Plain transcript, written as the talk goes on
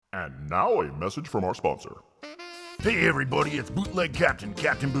And now a message from our sponsor. Hey everybody, it's Bootleg Captain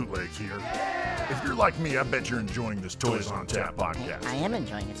Bootlegs here. If you're like me, I bet you're enjoying this Toys on Tap podcast. I am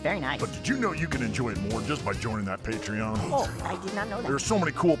enjoying it. It's very nice. But did you know you can enjoy it more just by joining that Patreon? Oh, I did not know that. There's so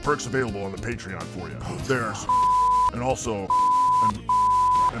many cool perks available on the Patreon for you. There's and also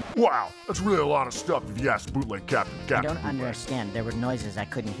and wow, that's really a lot of stuff if you ask Bootleg Captain I don't Bootleg. understand. There were noises I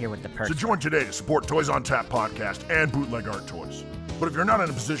couldn't hear with the perks. So join today to support Toys on Tap podcast and Bootleg Art Toys. But if you're not in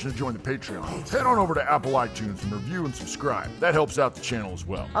a position to join the Patreon, head on over to Apple iTunes and review and subscribe. That helps out the channel as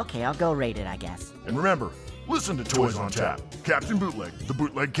well. Okay, I'll go rate it, I guess. And remember, listen to Toys on Tap. Captain Bootleg, the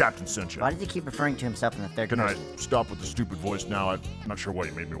Bootleg Captain sent you. Why does he keep referring to himself in the third Can I person? stop with the stupid voice now? I'm not sure why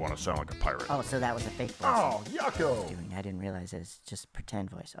you made me want to sound like a pirate. Oh, so that was a fake voice. Oh, yucko! I didn't realize it's just pretend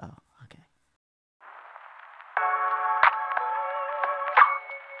voice. Oh, okay.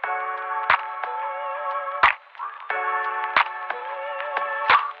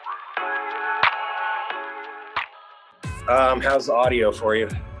 How's the audio for you?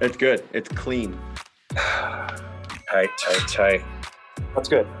 It's good. It's clean. Tight. That's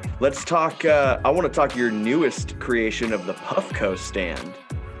good. Let's talk. I want to talk your newest creation of the Puffco stand.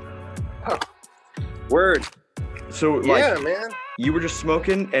 Word. So, Yeah, man. you were just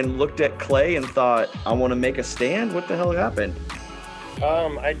smoking and looked at clay and thought, I want to make a stand? What the hell happened?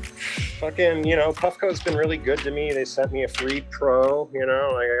 I fucking, Puffco's been really good to me. They sent me a free pro,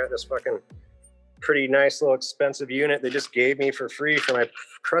 I got this fucking pretty nice little expensive unit they just gave me for free for my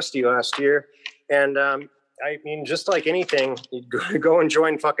crusty last year. And just like anything, you go and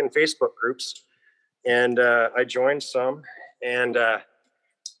join fucking Facebook groups. And I joined some, and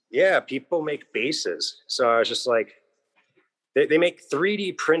people make bases. So I was just like, they make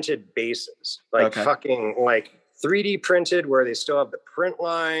 3D printed bases, fucking 3D printed where they still have the print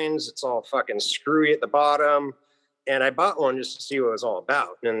lines. It's all fucking screwy at the bottom. And I bought one just to see what it was all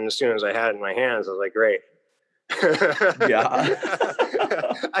about. And as soon as I had it in my hands, I was like, great. Yeah.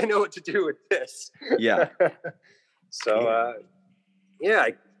 I know what to do with this. Yeah. So,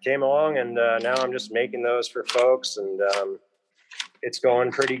 I came along, and now I'm just making those for folks. And it's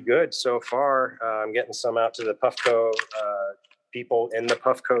going pretty good so far. I'm getting some out to the Puffco people in the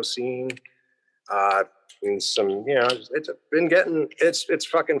Puffco scene. And some, it's been getting, it's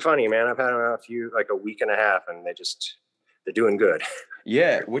fucking funny, man. I've had a few, like a week and a half, and they're doing good.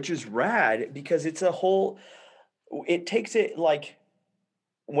 Yeah, which is rad because it takes it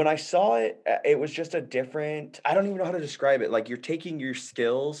when I saw it, it was just a different, I don't even know how to describe it. Like you're taking your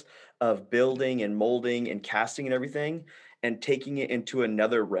skills of building and molding and casting and everything and taking it into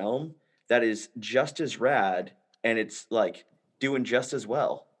another realm that is just as rad, and it's like doing just as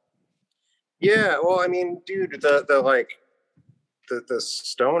well. Yeah, well, I mean, dude, the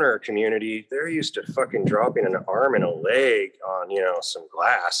stoner community, they're used to fucking dropping an arm and a leg on, some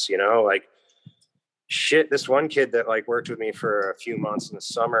glass, shit. This one kid that worked with me for a few months in the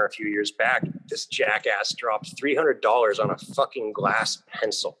summer, a few years back, this jackass dropped $300 on a fucking glass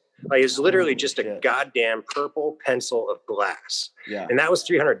pencil. It's literally just a goddamn purple pencil of glass. Yeah. And that was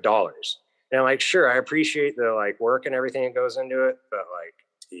 $300. And I'm sure, I appreciate the work and everything that goes into it, but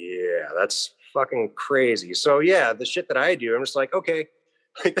yeah, that's fucking crazy. So yeah, the shit that I do, I'm just okay,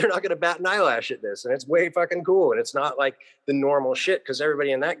 they're not going to bat an eyelash at this. And it's way fucking cool. And it's not like the normal shit, because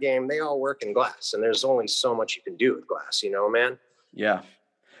everybody in that game, they all work in glass, and there's only so much you can do with glass, man? Yeah.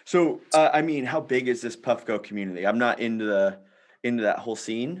 So, how big is this Puffco community? I'm not into that whole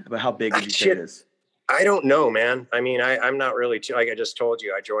scene, but how big would you say it is? I don't know, man. I'm not really too, I just told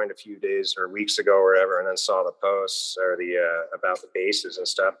you, I joined a few days or weeks ago or whatever, and then saw the posts or about the bases and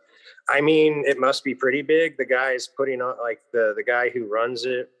stuff. It must be pretty big. The guy's putting on, the guy who runs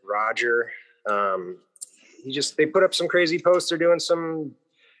it, Roger, they put up some crazy posts. They're doing some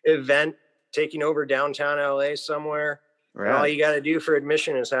event taking over downtown LA somewhere. Right. And all you got to do for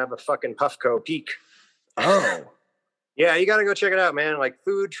admission is have a fucking Puffco peak. Oh. Yeah, you got to go check it out, man.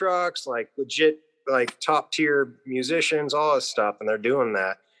 Food trucks, legit, top tier musicians, all this stuff. And they're doing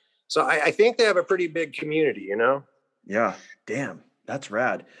that. So I think they have a pretty big community, Yeah. Damn. That's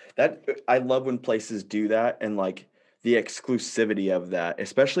rad. I love when places do that, and the exclusivity of that,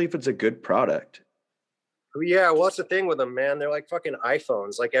 especially if it's a good product. Yeah. Well, that's the thing with them, man. They're like fucking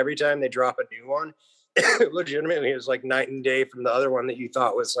iPhones. Every time they drop a new one, legitimately is night and day from the other one that you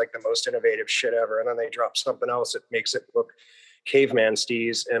thought was the most innovative shit ever. And then they drop something else that makes it look caveman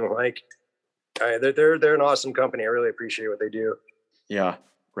steez. And they're an awesome company. I really appreciate what they do. Yeah.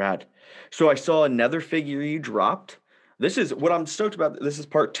 Rad. So I saw another figure you dropped This is what I'm stoked about. This is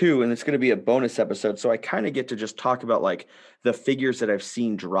part 2, and it's going to be a bonus episode. So I kind of get to just talk about like the figures that I've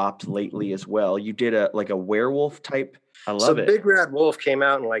seen dropped lately as well. You did a werewolf type. I love it. Big Rad Wolf came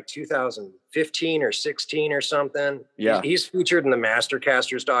out in like 2015 or 16 or something. Yeah. He's featured in the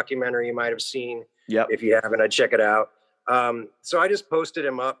Mastercasters documentary you might have seen. Yep. If you haven't, I'd check it out. So I just posted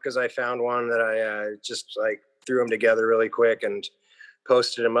him up because I found one that I just like threw him together really quick and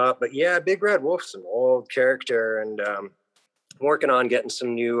posted him up. But yeah, Big Red Wolf's an old character, and I'm working on getting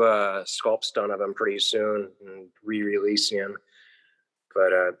some new sculpts done of him pretty soon and re-releasing him.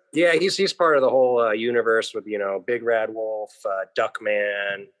 But yeah, he's part of the whole universe with, you know, Big Rad Wolf,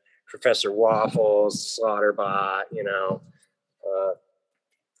 Duckman, Professor Waffles, Slaughterbot, you know, a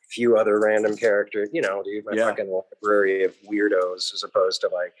few other random characters, you know, dude, my fucking library of weirdos as opposed to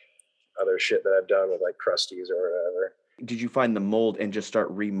like other shit that I've done with like Krusties or whatever. Did you find the mold and just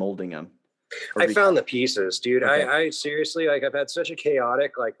start remolding them? I found the pieces, dude. Okay. I seriously, like, I've had such a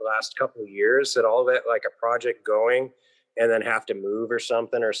chaotic, like, last couple of years that all that, like, a project going and then have to move or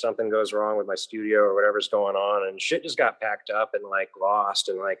something goes wrong with my studio or whatever's going on, and shit just got packed up and, like, lost.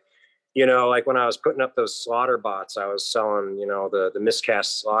 And, like, you know, like, when I was putting up those slaughter bots, I was selling, you know, the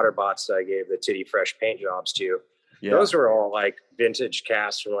miscast slaughter bots that I gave the Titty Fresh paint jobs to. Yeah. Those were all, like, vintage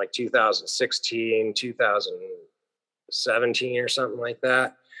casts from, like, 2016, 2017 or something like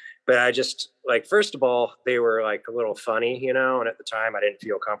that. But I just, like, first of all, they were like a little funny, you know, and at the time I didn't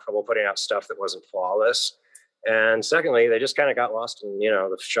feel comfortable putting out stuff that wasn't flawless. And secondly, they just kind of got lost in, you know,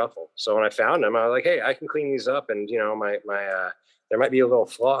 the shuffle. So when I found them, I was like, hey, I can clean these up. And, you know, there might be a little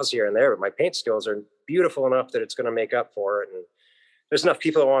flaws here and there, but my paint skills are beautiful enough that it's going to make up for it. And there's enough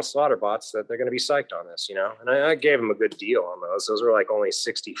people that want slaughter bots that they're going to be psyched on this, you know. And I gave them a good deal on those. Those were like only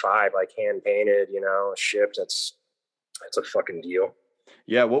 65, like hand painted, you know, shipped. That's a fucking deal.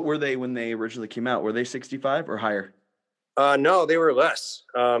 Yeah, what were they when they originally came out? Were they 65 or higher? No, they were less.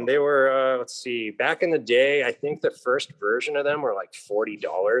 They were, let's see, back in the day, I think the first version of them were like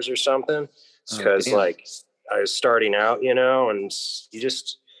 $40 or something. Because like I was starting out, you know, and you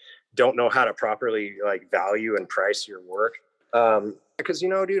just don't know how to properly like value and price your work. Because, you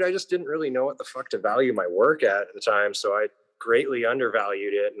know, dude, I just didn't really know what the fuck to value my work at the time. So I greatly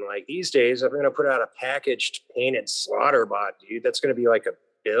undervalued it. And like these days, I'm going to put out a packaged painted slaughter bot, dude. That's going to be like a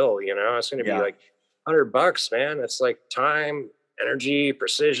bill, you know. It's going to be like $100, man. It's like time, energy,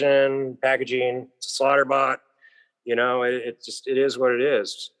 precision, packaging, slaughter bot. You know, it is what it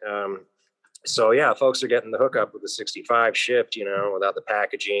is. So yeah, folks are getting the hookup with the 65 shipped, you know, without the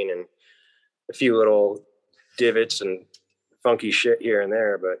packaging and a few little divots and funky shit here and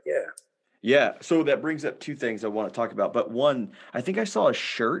there. But yeah. Yeah, so that brings up two things I want to talk about. But one, I think I saw a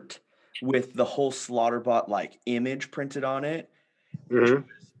shirt with the whole Slaughterbot like image printed on it. Mm-hmm.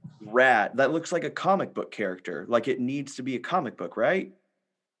 Rad. That looks like a comic book character. Like it needs to be a comic book, right?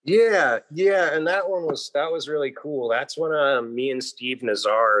 Yeah, and that was really cool. That's when me and Steve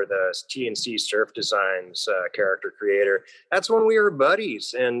Nazar, the TNC Surf Designs character creator, that's when we were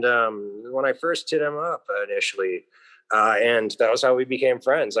buddies. And when I first hit him up initially. And that was how we became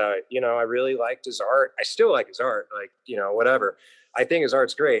friends. I really liked his art. I still like his art, like, you know, whatever. I think his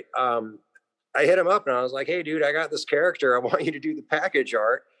art's great. I hit him up and I was like, hey, dude, I got this character. I want you to do the package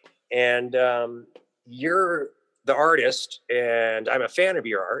art. And you're the artist and I'm a fan of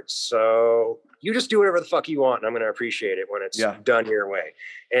your art. So you just do whatever the fuck you want. And I'm going to appreciate it when it's done your way.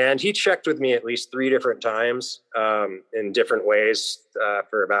 And he checked with me at least 3 different times in different ways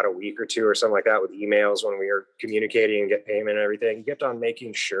for about a week or 2 or something like that with emails when we were communicating and get payment and everything. He kept on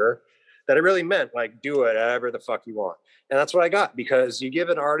making sure that it really meant like do whatever the fuck you want. And that's what I got, because you give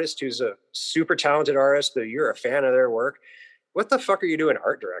an artist who's a super talented artist that you're a fan of their work. What the fuck are you doing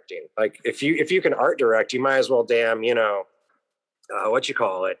art directing? Like if you can art direct, you might as well damn, you know,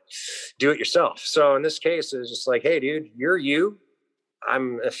 do it yourself. So in this case, it's just like, hey, dude, you're you.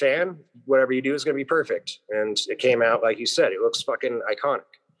 I'm a fan. Whatever you do is going to be perfect. And it came out, like you said, it looks fucking iconic.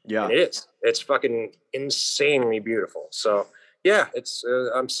 Yeah, and it is. It's fucking insanely beautiful. So yeah, it's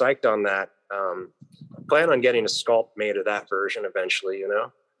I'm psyched on that. Plan on getting a sculpt made of that version eventually, you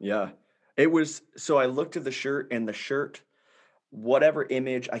know? Yeah. It was, so I looked at the shirt, and the shirt, whatever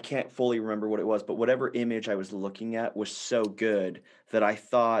image, I can't fully remember what it was, but whatever image I was looking at was so good that I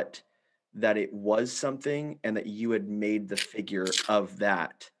thought that it was something and that you had made the figure of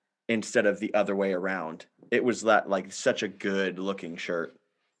that instead of the other way around. It was that like such a good looking shirt.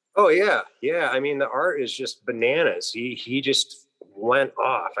 Oh yeah. Yeah. I mean, the art is just bananas. He just went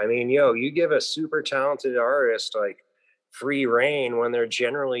off. I mean, you give a super talented artist like free reign when they're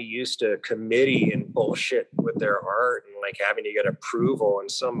generally used to committee and bullshit with their art and like having to get approval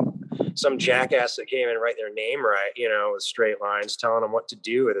and some some jackass that can't even write their name right, you know, with straight lines, telling them what to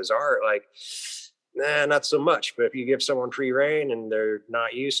do with his art. Like, nah, not so much. But if you give someone free reign and they're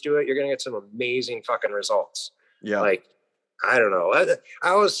not used to it, you're going to get some amazing fucking results. Yeah. Like, I don't know.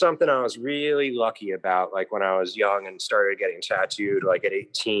 I was something I was really lucky about. Like when I was young and started getting tattooed, like at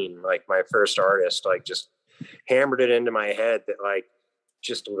 18, like my first artist, like just hammered it into my head that like,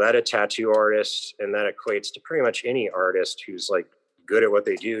 just let a tattoo artist, and that equates to pretty much any artist who's like good at what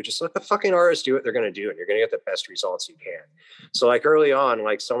they do. Just let the fucking artist do what they're going to do, and you're going to get the best results you can. So like early on,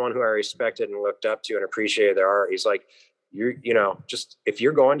 like someone who I respected and looked up to and appreciated their art, he's like, you know, just if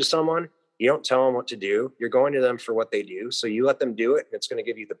you're going to someone, you don't tell them what to do. You're going to them for what they do. So you let them do it, and it's going to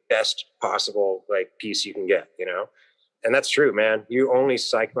give you the best possible like piece you can get, you know? And that's true, man. You only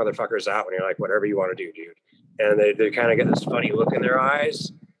psych motherfuckers out when you're like, whatever you want to do, dude. And they kind of get this funny look in their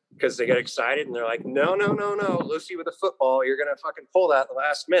eyes because they get excited and they're like, no, Lucy with a football, you're going to fucking pull that at the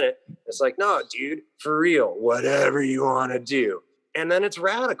last minute. It's like, no, dude, for real, whatever you want to do. And then it's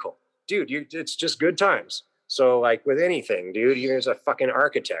radical. Dude, it's just good times. So like with anything, dude, you're a fucking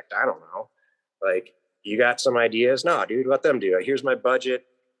architect. I don't know. Like you got some ideas? No, dude, let them do it. Here's my budget.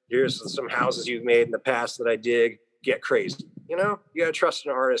 Here's some houses you've made in the past that I dig. Get crazy. You know, you got to trust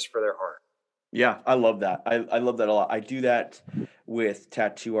an artist for their art. Yeah, I love that. I love that a lot. I do that with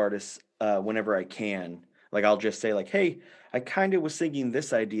tattoo artists whenever I can. Like I'll just say like, hey, I kind of was thinking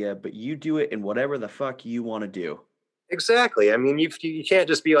this idea, but you do it in whatever the fuck you want to do. Exactly. I mean, you can't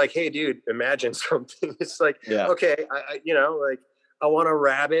just be like, hey, dude, imagine something. It's like, Yeah. okay, I you know, like I want a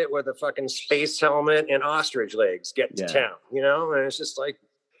rabbit with a fucking space helmet and ostrich legs get to town, you know? And it's just like,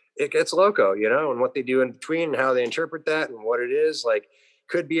 it gets loco, you know, and what they do in between and how they interpret that and what it is. Like,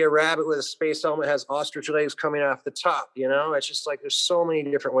 could be a rabbit with a space helmet, has ostrich legs coming off the top, you know? It's just like there's so many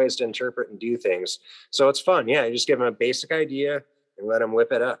different ways to interpret and do things. So it's fun. Yeah, you just give them a basic idea and let them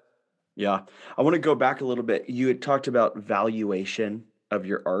whip it up. Yeah. I want to go back a little bit. You had talked about valuation of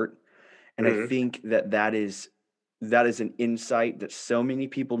your art. And I think that is an insight that so many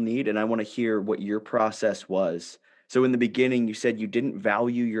people need. And I want to hear what your process was. So in the beginning, you said you didn't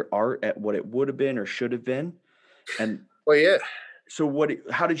value your art at what it would have been or should have been. And well, yeah. So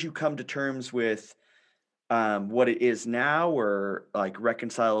how did you come to terms with what it is now, or like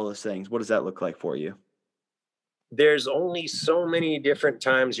reconcile all those things? What does that look like for you? There's only so many different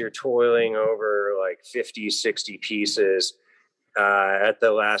times you're toiling over like 50, 60 pieces at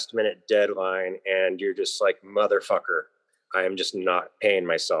the last minute deadline. And you're just like, motherfucker, I am just not paying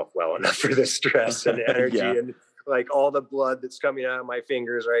myself well enough for this stress and energy and like all the blood that's coming out of my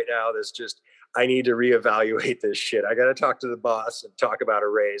fingers right now. That's just, I need to reevaluate this shit. I got to talk to the boss and talk about a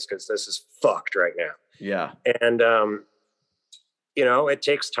raise because this is fucked right now. Yeah. And, you know, it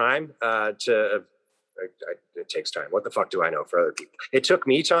takes time it takes time. What the fuck do I know for other people? It took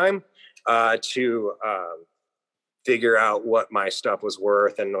me time to figure out what my stuff was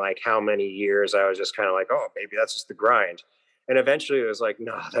worth and like how many years I was just kind of like, oh, maybe that's just the grind. And eventually it was like,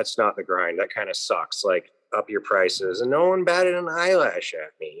 no, that's not the grind. That kind of sucks. Like up your prices. And no one batted an eyelash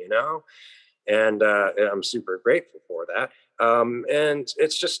at me, you know? And I'm super grateful for that. And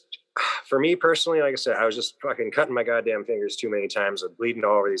it's just, for me personally, like I said, I was just fucking cutting my goddamn fingers too many times with bleeding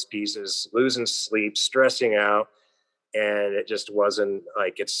all over these pieces, losing sleep, stressing out. And it just wasn't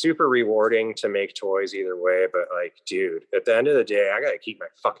like, it's super rewarding to make toys either way. But like, dude, at the end of the day, I got to keep my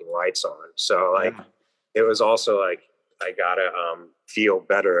fucking lights on. So like, it was also like, I got to feel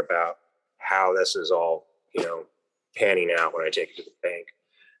better about how this is all, you know, panning out when I take it to the bank.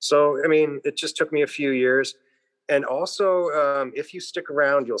 So, I mean, it just took me a few years. And also, if you stick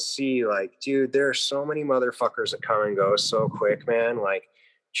around, you'll see like, dude, there are so many motherfuckers that come and go so quick, man. Like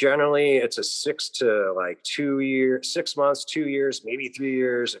generally it's a 6 months, 2 years, maybe 3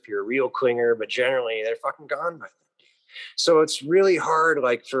 years if you're a real clinger, but generally they're fucking gone by then. So it's really hard,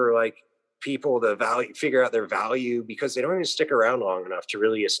 like for like people to figure out their value because they don't even stick around long enough to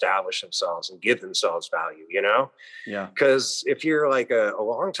really establish themselves and give themselves value, you know? Yeah. Because if you're like a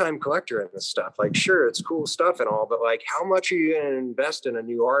long-time collector in this stuff, like sure, it's cool stuff and all, but like how much are you going to invest in a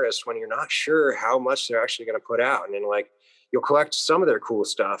new artist when you're not sure how much they're actually going to put out? And then like you'll collect some of their cool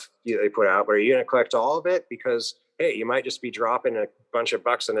stuff they put out, but are you going to collect all of it? Because hey, you might just be dropping a bunch of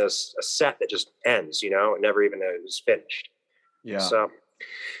bucks in a set that just ends, you know, it never even is finished. Yeah. So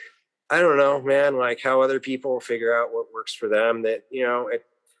I don't know, man, like how other people figure out what works for them. That, you know,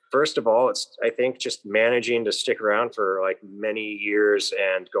 first of all, it's, I think, just managing to stick around for like many years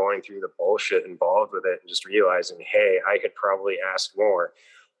and going through the bullshit involved with it and just realizing, hey, I could probably ask more.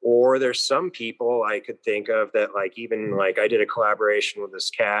 Or there's some people I could think of that like, even like I did a collaboration with this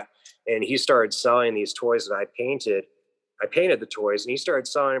cat and he started selling these toys that I painted I painted the toys, and he started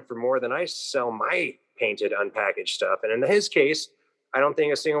selling them for more than I sell my painted unpackaged stuff. And in his case, I don't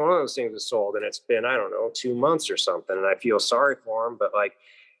think a single one of those things is sold, and it's been, I don't know, 2 months or something. And I feel sorry for him, but like,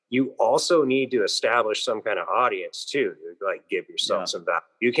 you also need to establish some kind of audience too, to like give yourself some value.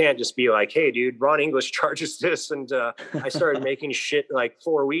 You can't just be like, hey dude, Ron English charges this. And I started making shit like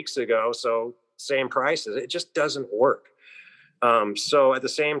 4 weeks ago. So same prices. It just doesn't work. So at the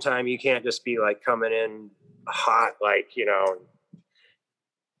same time, you can't just be like coming in hot, like, you know,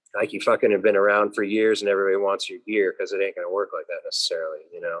 like you fucking have been around for years and everybody wants your gear, because it ain't going to work like that necessarily,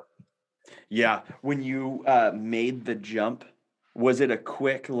 you know? Yeah. When you made the jump, was it a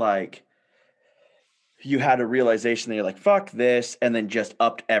quick, like, you had a realization that you're like, fuck this, and then just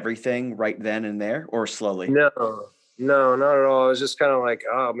upped everything right then and there, or slowly? No, not at all. It was just kind of like,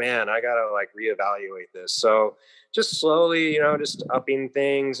 oh man, I got to like reevaluate this. So just slowly, you know, just upping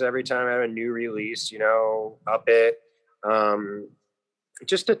things every time I have a new release, you know, up it.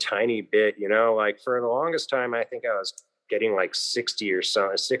 Just a tiny bit, you know, like for the longest time, I think I was getting like 60 or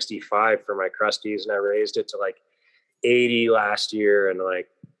so, 65 for my crusties, and I raised it to like 80 last year. And like,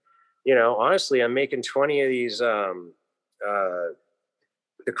 you know, honestly, I'm making 20 of these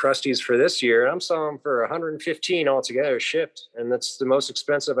the crusties for this year. I'm selling them for 115 altogether shipped, and that's the most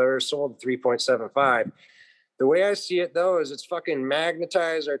expensive I've ever sold, 3.75. The way I see it though is it's fucking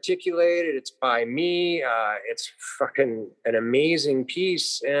magnetized, articulated, it's by me, it's fucking an amazing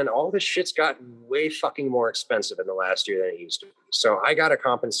piece, and all this shit's gotten way fucking more expensive in the last year than it used to be. So I got to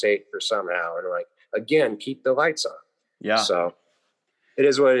compensate for somehow, and like, again, keep the lights on. Yeah. So it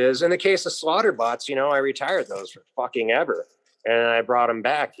is what it is. In the case of slaughter bots, you know, I retired those for fucking ever. And I brought them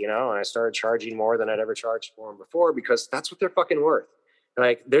back, you know, and I started charging more than I'd ever charged for them before, because that's what they're fucking worth.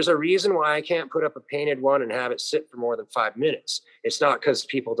 Like, there's a reason why I can't put up a painted one and have it sit for more than 5 minutes. It's not because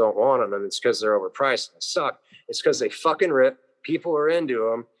people don't want them, and it's because they're overpriced and suck. It's because they fucking rip. People are into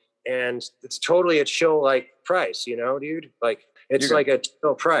them, and it's totally a chill like price, you know, dude. Like, it's like a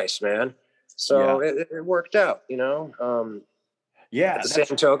chill price, man. So it worked out, you know. Yeah. At the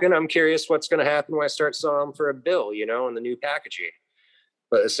same token, I'm curious what's going to happen when I start selling them for a bill, you know, in the new packaging.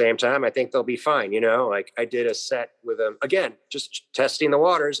 But at the same time, I think they'll be fine, you know. Like, I did a set with them, again, just testing the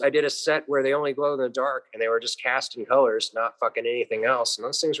waters. I did a set where they only glow in the dark, and they were just casting colors, not fucking anything else. And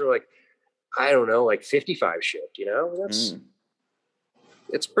those things were like, I don't know, like 55 shipped, you know.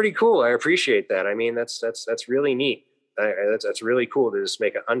 It's pretty cool. I appreciate that. I mean, that's really neat. That's really cool to just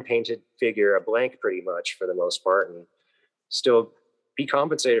make an unpainted figure, a blank pretty much for the most part, and still be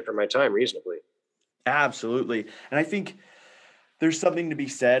compensated for my time reasonably. Absolutely. And I think there's something to be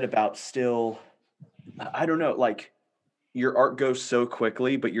said about still, I don't know, like, your art goes so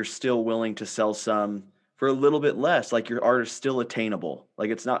quickly, but you're still willing to sell some for a little bit less. Like, your art is still attainable. Like,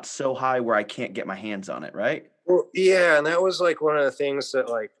 it's not so high where I can't get my hands on it, right? Well, yeah, and that was like one of the things that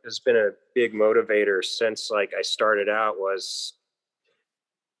like has been a big motivator since like I started out, was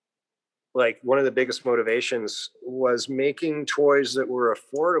like one of the biggest motivations was making toys that were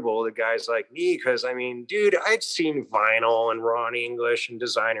affordable to guys like me. Because I mean, dude, I'd seen vinyl and Ron English and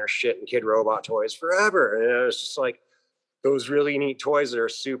designer shit and Kid Robot toys forever, and it was just like those really neat toys that are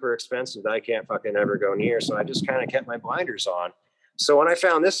super expensive that I can't fucking ever go near. So I just kind of kept my blinders on. So when I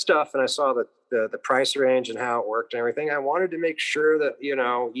found this stuff and I saw the price range and how it worked and everything, I wanted to make sure that, you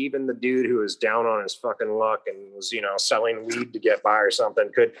know, even the dude who was down on his fucking luck and was, you know, selling weed to get by or something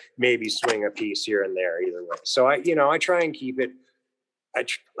could maybe swing a piece here and there either way. So I try and keep it.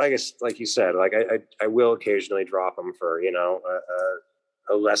 Like you said, like I will occasionally drop them for, you know,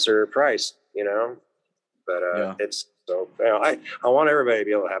 a lesser price, you know, but it's so, you know, I want everybody to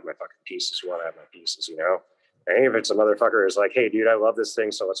be able to have my fucking pieces who want to have my pieces, you know. And if it's a motherfucker who's like, hey, dude, I love this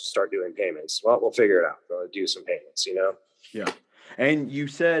thing, so let's start doing payments. Well, we'll figure it out. We'll do some payments, you know? Yeah. And you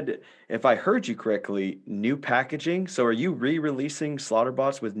said, if I heard you correctly, new packaging. So are you re-releasing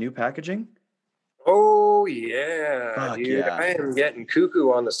Slaughterbots with new packaging? Oh, yeah, Fuck dude. yeah. I am getting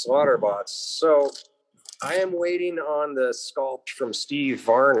cuckoo on the Slaughterbots. So I am waiting on the sculpt from Steve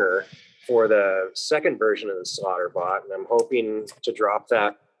Varner for the second version of the Slaughterbot, and I'm hoping to drop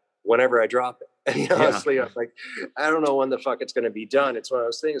that whenever I drop it. And honestly, I'm like, I don't know when the fuck it's going to be done. It's one of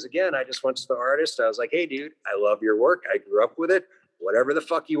those things. Again, I just went to the artist. I was like, hey, dude, I love your work. I grew up with it. Whatever the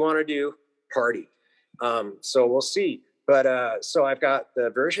fuck you want to do, party. So we'll see. But so I've got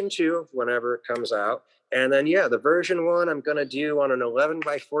the version 2 whenever it comes out. And then, yeah, the version 1 I'm going to do on an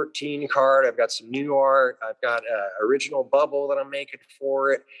 11x14 card. I've got some new art. I've got an original bubble that I'm making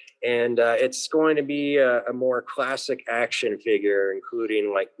for it. And it's going to be a more classic action figure,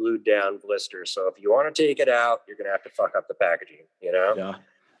 including like glued down blisters. So if you want to take it out, you're going to have to fuck up the packaging, you know? Yeah.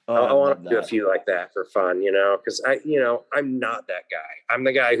 Oh, I want love to do a that. few like that for fun, because I'm not that guy. I'm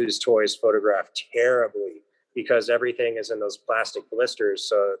the guy whose toys photograph terribly because everything is in those plastic blisters.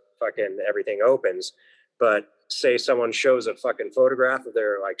 So fucking everything opens. But say someone shows a fucking photograph of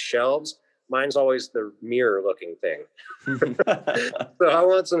their like shelves, mine's always the mirror looking thing. So I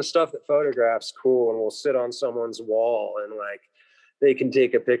want some stuff that photographs cool and will sit on someone's wall and like they can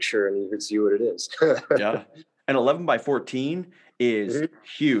take a picture and you can see what it is. Yeah. And 11 by 14 is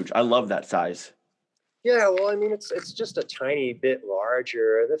huge. I love that size. Yeah, well, I mean, it's just a tiny bit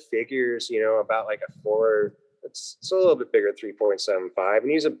larger. The figure's, about like a 4. It's a little bit bigger, 3.75,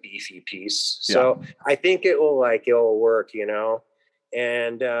 and he's a beefy piece. So I think it'll work,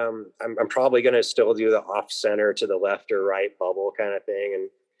 And I'm probably going to still do the off center to the left or right bubble kind of thing, and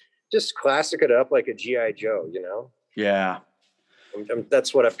just classic it up like a GI Joe, Yeah.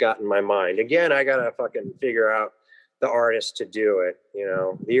 That's what I've got in my mind. Again, I gotta fucking figure out the artist to do it.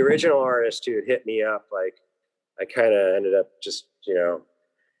 The original artist who had hit me up, like I kind of ended up just,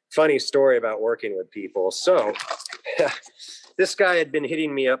 funny story about working with people. So this guy had been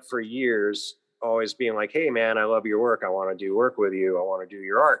hitting me up for years, always being like, "Hey man, I love your work. I want to do work with you. I want to do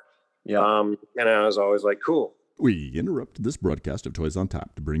your art." Yeah. And I was always like, "Cool." We interrupt this broadcast of Toys on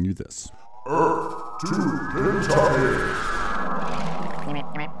Tap to bring you this. Earth to Kentucky.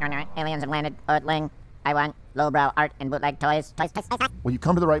 Aliens have landed. Earthling. I want lowbrow art and bootleg toys. Well, you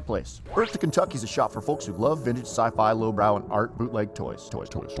come to the right place. Earth to Kentucky is a shop for folks who love vintage, sci-fi, lowbrow, and art bootleg toys.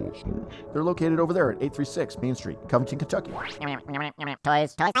 They're located over there at 836 Main Street, Covington, Kentucky.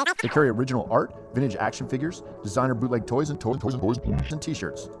 Toys. They carry original art, vintage action figures, designer bootleg toys, and and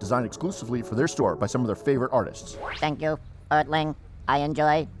t-shirts, designed exclusively for their store by some of their favorite artists. Thank you, Earthling. I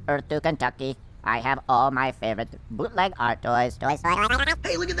enjoy Earth to Kentucky. I have all my favorite bootleg art toys.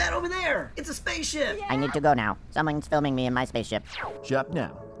 Hey, look at that over there! It's a spaceship! I need to go now. Someone's filming me in my spaceship. Shop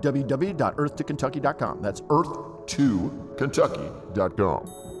now. www.earth2kentucky.com. That's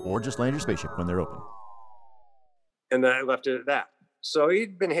Earth2Kentucky.com. or just land your spaceship when they're open. And then I left it at that. So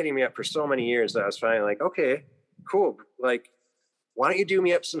he'd been hitting me up for so many years that I was finally like, okay, cool. Like, why don't you do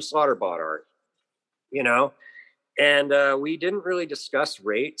me up some Slaughterbot art? And we didn't really discuss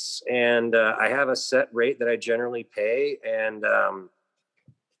rates. And I have a set rate that I generally pay. And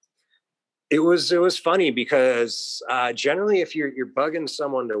it was funny because generally if you're bugging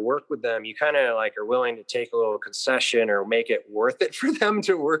someone to work with them, you kind of like are willing to take a little concession or make it worth it for them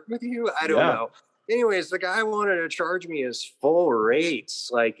to work with you. I don't know. Anyways, the guy wanted to charge me his full rates,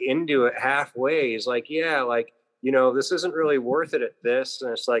 like into it halfway. He's like, yeah, like, this isn't really worth it at this. And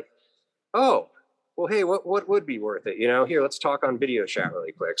it's like, oh, well, hey, what would be worth it? Here, let's talk on video chat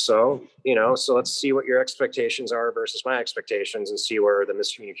really quick. So, so let's see what your expectations are versus my expectations and see where the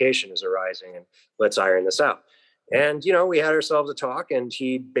miscommunication is arising, and let's iron this out. And, we had ourselves a talk, and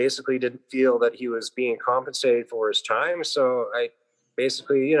he basically didn't feel that he was being compensated for his time. So I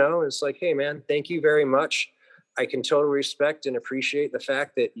basically, it's like, hey man, thank you very much. I can totally respect and appreciate the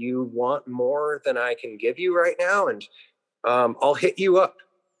fact that you want more than I can give you right now. And I'll hit you up.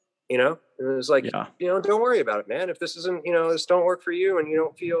 And it was like, don't worry about it, man. If this isn't, this don't work for you and you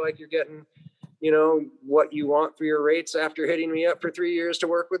don't feel like you're getting, what you want for your rates after hitting me up for 3 years to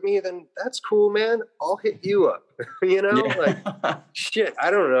work with me, then that's cool, man. I'll hit you up, like shit. I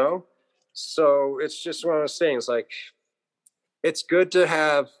don't know. So it's just one of those things. Like, it's good to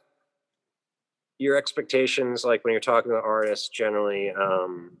have your expectations, like when you're talking to artists, generally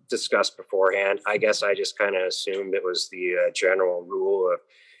discussed beforehand. I guess I just kind of assumed it was the general rule of,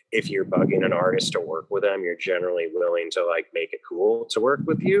 if you're bugging an artist to work with them, you're generally willing to like make it cool to work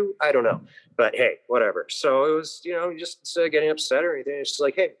with you. I don't know, but hey, whatever. So it was, just instead of getting upset or anything, it's just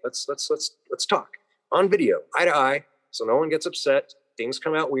like, hey, let's talk on video, eye to eye, so no one gets upset. Things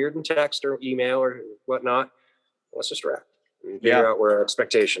come out weird in text or email or whatnot. Let's just wrap and figure out where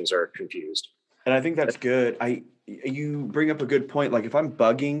expectations are confused. And I think that's good. You bring up a good point. Like if I'm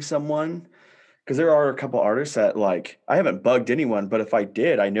bugging someone, because there are a couple artists that like, I haven't bugged anyone, but if I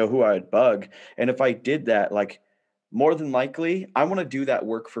did, I know who I'd bug. And if I did that, like more than likely, I want to do that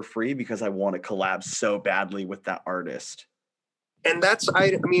work for free because I want to collab so badly with that artist. And that's,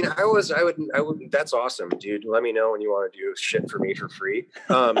 I would, that's awesome, dude. Let me know when you want to do shit for me for free.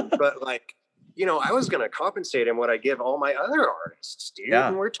 But like, I was going to compensate him what I give all my other artists, dude. Yeah.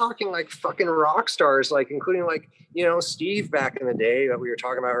 And we're talking like fucking rock stars, like including like, Steve back in the day that we were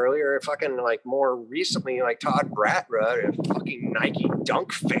talking about earlier, fucking like more recently, like Todd Bratrud and fucking Nike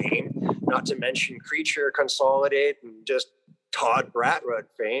Dunk fame, not to mention Creature Consolidate and just Todd Bratrud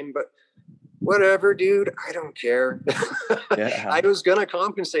fame, but whatever, dude, I don't care. Yeah. I was going to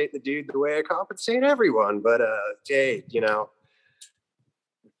compensate the dude the way I compensate everyone, but hey,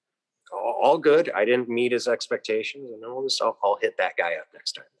 all good. I didn't meet his expectations, and I'll hit that guy up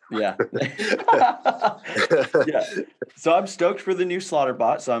next time. Yeah. Yeah. So I'm stoked for the new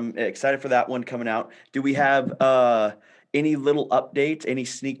Slaughterbot. So I'm excited for that one coming out. Do we have any little updates, any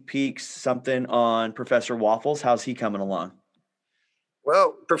sneak peeks, something on Professor Waffles? How's he coming along?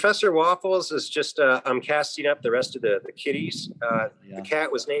 Well, Professor Waffles is just, I'm casting up the rest of the kitties. The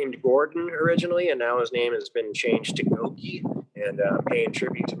cat was named Gordon originally, and now his name has been changed to Goki. And I'm paying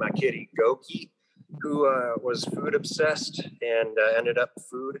tribute to my kitty, Goki, who was food obsessed and ended up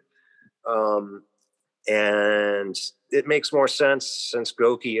food. And it makes more sense since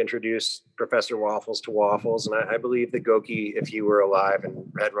Goki introduced Professor Waffles to Waffles. And I believe that Goki, if he were alive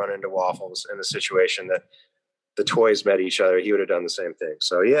and had run into Waffles in the situation that the toys met each other, he would have done the same thing.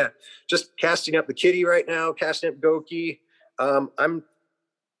 So yeah, just casting up the kitty right now, casting up Goki. I'm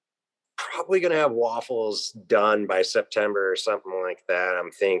probably going to have Waffles done by September or something like that. I'm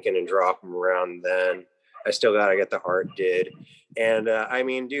thinking, and drop them around then. I still got to get the art did. And I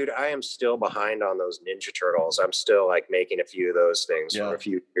mean, dude, I am still behind on those Ninja Turtles. I'm still like making a few of those things from a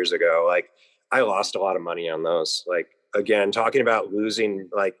few years ago. Like I lost a lot of money on those. Like, again, talking about losing,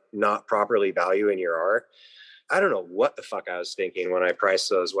 like not properly valuing your art. I don't know what the fuck I was thinking when I priced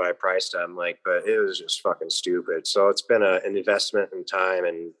those, what I priced them, like, but it was just fucking stupid. So it's been an investment in time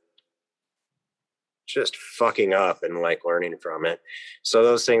and just fucking up and like learning from it. So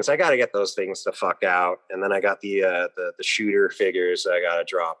those things, I got to get those things the fuck out. And then I got the shooter figures that I got to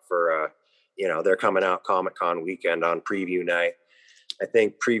drop for, they're coming out Comic-Con weekend on preview night. I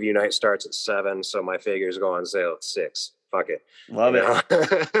think preview night starts at 7. So my figures go on sale at 6. Fuck it. Love it.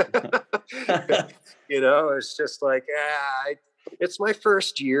 It's just like, it's my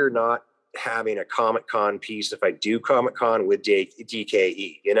first year not having a Comic-Con piece if I do Comic-Con with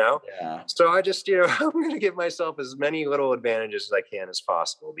DKE, Yeah. So I just, I'm going to give myself as many little advantages as I can as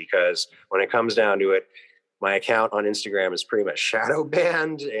possible, because when it comes down to it, my account on Instagram is pretty much shadow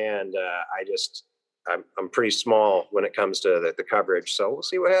banned, and I'm pretty small when it comes to the coverage. So we'll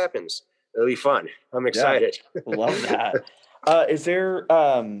see what happens. It'll be fun. I'm excited. Yeah, love that. Is there,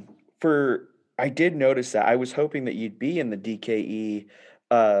 I did notice that I was hoping that you'd be in the DKE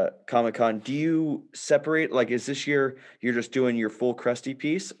Comic-Con. Do you separate, like, is this year you're just doing your full Krusty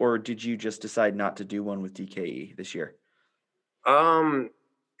piece, or did you just decide not to do one with DKE this year?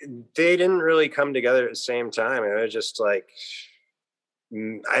 They didn't really come together at the same time. It was just like,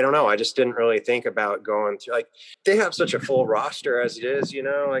 I don't know. I just didn't really think about going through, like, they have such a full roster as it is,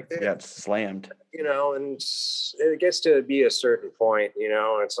 like it's slammed, and it gets to be a certain point,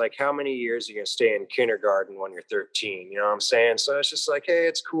 it's like, how many years are you going to stay in kindergarten when you're 13? You know what I'm saying? So it's just like, hey,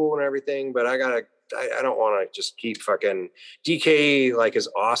 it's cool and everything, but I don't want to just keep fucking DKE, like, is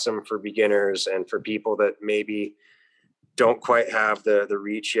awesome for beginners and for people that maybe don't quite have the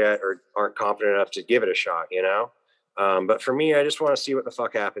reach yet or aren't confident enough to give it a shot, But for me, I just want to see what the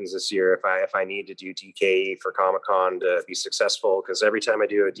fuck happens this year if I need to do DKE for Comic-Con to be successful, because every time I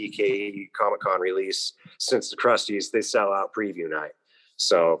do a DKE Comic-Con release since the Krusties, they sell out preview night.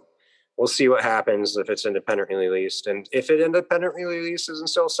 So we'll see what happens if it's independently released. And if it independently releases and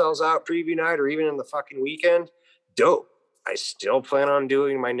still sells out preview night or even in the fucking weekend, dope. I still plan on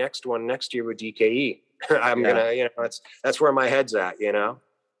doing my next one next year with DKE. I'm gonna, that's where my head's at,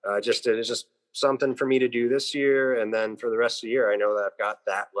 it's just something for me to do this year, and then for the rest of the year I know that I've got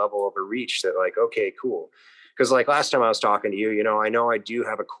that level of a reach that, like, okay, cool. Because like last time I was talking to you, I know I do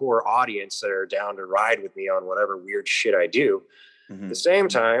have a core audience that are down to ride with me on whatever weird shit I do. At the same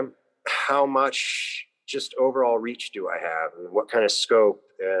time, how much just overall reach do I have, and what kind of scope,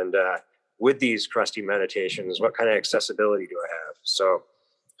 and with these Krusty meditations, what kind of accessibility do I have? So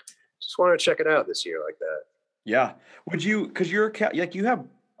just want to check it out this year like that. Yeah. Would you, because you're like, you have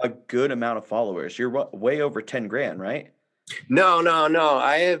a good amount of followers. You're way over 10 grand, right? No.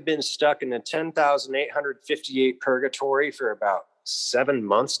 I have been stuck in the 10,858 purgatory for about 7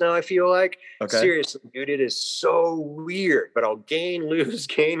 months now, I feel like. Okay. Seriously, dude, it is so weird, but I'll gain, lose.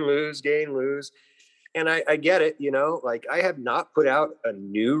 And I get it, like, I have not put out a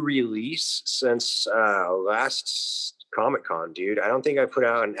new release since last Comic-Con, dude. I don't think I put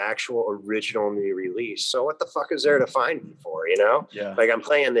out an actual original new release. So what the fuck is there to find me for, Yeah. Like, I'm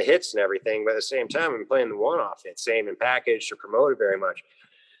playing the hits and everything, but at the same time, I'm playing the one-off hits, same and packaged or promoted very much.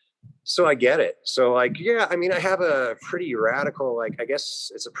 So I get it. So, like, yeah, I mean, I have a pretty radical, like, I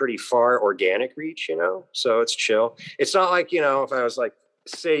guess it's a pretty far organic reach, so it's chill. It's not like, if I was like,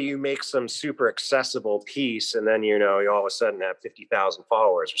 say you make some super accessible piece and then, you all of a sudden have 50,000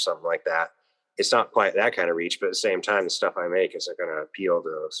 followers or something like that. It's not quite that kind of reach, but at the same time, the stuff I make isn't going to appeal to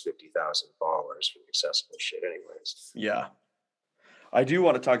those 50,000 followers for the accessible shit anyways. Yeah. I do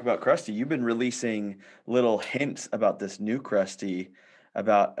want to talk about Krusty. You've been releasing little hints about this new Krusty,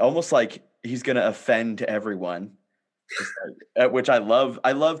 about almost like he's going to offend everyone, which I love.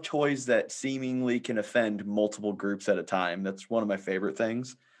 I love toys that seemingly can offend multiple groups at a time. That's one of my favorite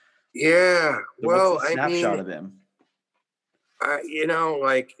things. Yeah. So Well, what's the snapshot of him?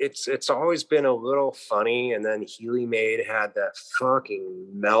 Like it's always been a little funny, and then Healy Maid had that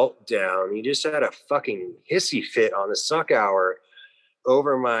fucking meltdown. He just had a fucking hissy fit on the Suck Hour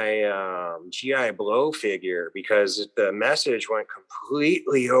over my GI Blow figure because the message went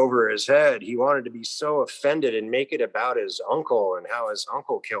completely over his head. He wanted to be so offended and make it about his uncle and how his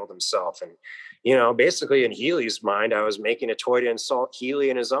uncle killed himself. And, basically in Healy's mind, I was making a toy to insult Healy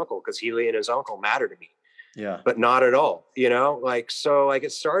and his uncle because Healy and his uncle matter to me. Yeah. But not at all, so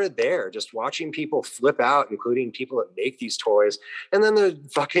it started there, just watching people flip out, including people that make these toys. And then the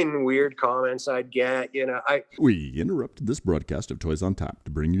fucking weird comments I'd get, We interrupted this broadcast of Toys on Tap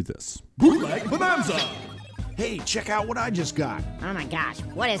to bring you this. Bootleg Bonanza! Hey, check out what I just got. Oh my gosh,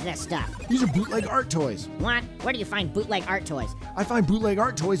 what is this stuff? These are bootleg art toys. What? Where do you find bootleg art toys? I find bootleg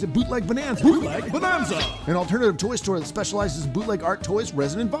art toys at Bootleg Bonanza. Bootleg Bonanza! An alternative toy store that specializes in bootleg art toys,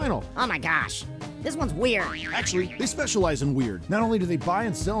 resin, and vinyl. Oh my gosh, this one's weird. Actually, they specialize in weird. Not only do they buy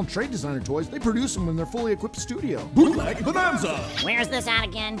and sell and trade designer toys, they produce them in their fully equipped studio. Bootleg Bonanza! Where's this at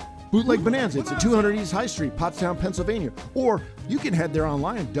again? Bootleg Bonanza. It's at 200 East High Street, Pottstown, Pennsylvania. Or you can head there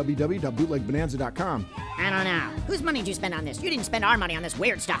online at www.bootlegbonanza.com. I don't know. Whose money did you spend on this? You didn't spend our money on this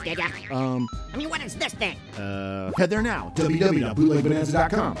weird stuff, did ya? I mean, what is this thing? Head there now,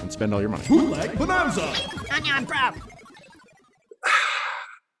 www.bootlegbonanza.com, and spend all your money. Bootleg Bonanza! Anya, I'm broke.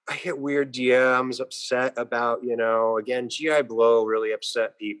 I get weird DMs upset about, again, GI Blow really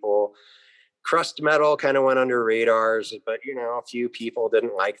upset people. Crust Metal kind of went under radars, but, a few people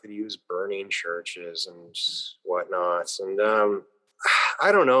didn't like that he was burning churches and whatnots. And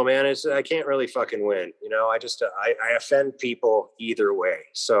I don't know, man. I can't really fucking win. I offend people either way.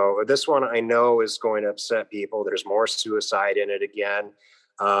 So this one I know is going to upset people. There's more suicide in it again.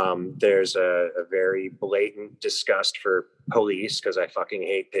 There's a very blatant disgust for police because I fucking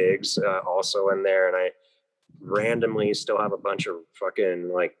hate pigs also in there. And I randomly still have a bunch of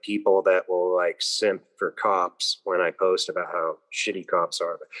fucking people that will simp for cops when I post about how shitty cops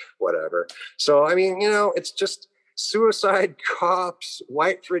are, but whatever. So, I mean, it's just suicide, cops,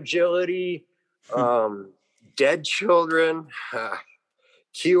 white fragility, dead children,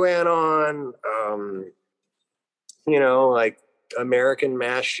 QAnon, American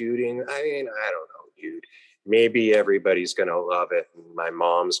mass shooting. I mean, I don't know, dude. Maybe everybody's going to love it. And my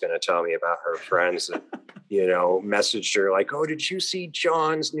mom's going to tell me about her friends that, messaged her like, oh, did you see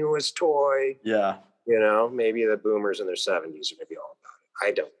John's newest toy? Yeah. Maybe the boomers in their 70s are going to be all about it.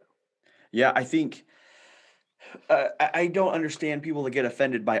 I don't know. Yeah, I think I don't understand people that get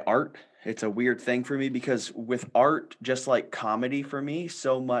offended by art. It's a weird thing for me because with art, just like comedy for me,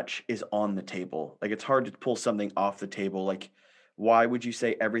 so much is on the table. It's hard to pull something off the table. Why would you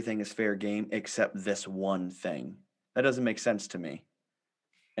say everything is fair game except this one thing? That doesn't make sense to me.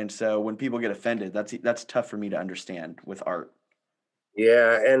 And so when people get offended, that's tough for me to understand with art.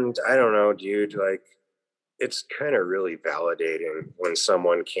 Yeah, and I don't know, dude, it's kind of really validating when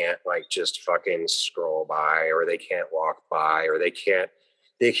someone can't just fucking scroll by, or they can't walk by, or they can't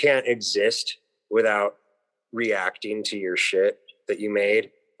exist without reacting to your shit that you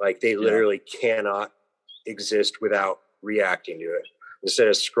made. They literally cannot exist without reacting to it. Instead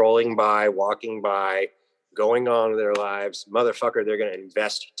of scrolling by, walking by, going on with their lives, motherfucker, they're going to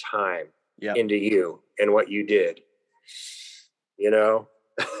invest time into you and what you did.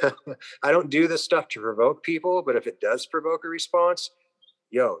 I don't do this stuff to provoke people, but if it does provoke a response,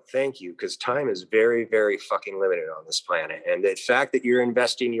 thank you. Because time is very, very fucking limited on this planet. And the fact that you're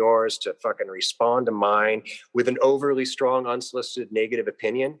investing yours to fucking respond to mine with an overly strong, unsolicited negative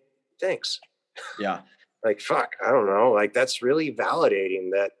opinion, thanks. Yeah. Fuck, I don't know. That's really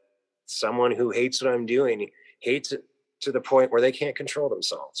validating that someone who hates what I'm doing hates it to the point where they can't control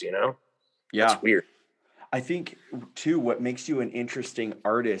themselves, Yeah. That's weird. I think too, what makes you an interesting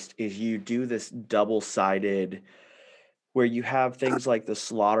artist is you do this double-sided where you have things like the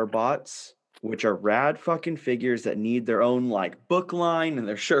Slaughter Bots, which are rad fucking figures that need their own book line and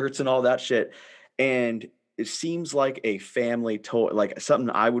their shirts and all that shit. And it seems like a family toy, something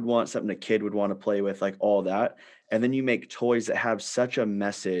I would want, something a kid would want to play with, all that. And then you make toys that have such a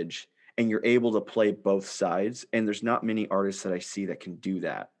message and you're able to play both sides. And there's not many artists that I see that can do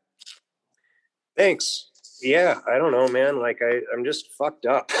that. Thanks. Yeah, I don't know, man. I'm just fucked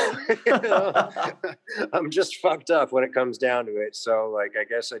up. I'm just fucked up when it comes down to it. So, I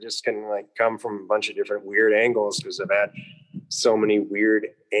guess I just can come from a bunch of different weird angles because I've had so many weird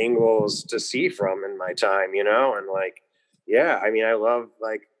angles to see from in my time, you know? And like, yeah, I mean, I love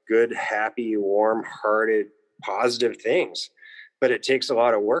like good, happy, warm-hearted, positive things, but it takes a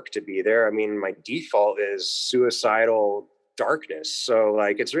lot of work to be there. I mean, my default is suicidal darkness. So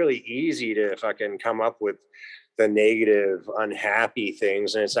like, it's really easy to fucking come up with the negative, unhappy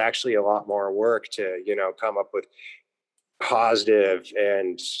things. And it's actually a lot more work to, you know, come up with positive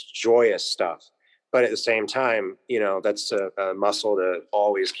and joyous stuff. But at the same time, you know, that's a muscle to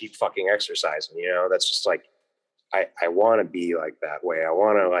always keep fucking exercising. You know, that's just like, I want to be like that way. I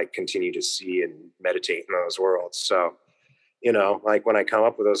want to like continue to see and meditate in those worlds. So, you know, like when I come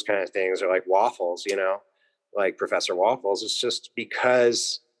up with those kind of things, or like Waffles, you know, like Professor Waffles, it's just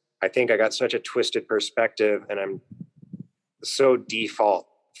because I think I got such a twisted perspective and I'm so default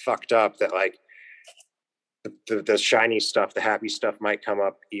fucked up that like the shiny stuff, the happy stuff might come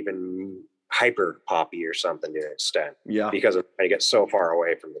up even hyper poppy or something to an extent. Yeah. Because I get so far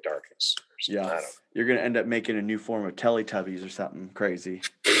away from the darkness. Yeah. You're going to end up making a new form of Teletubbies or something crazy.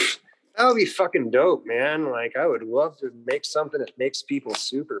 That would be fucking dope, man. Like, I would love to make something that makes people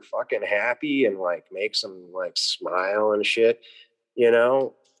super fucking happy and like makes them like smile and shit, you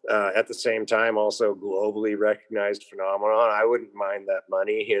know? At the same time, also globally recognized phenomenon. I wouldn't mind that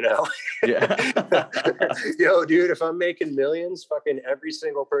money, you know? Yeah. Yo, dude, if I'm making millions, fucking every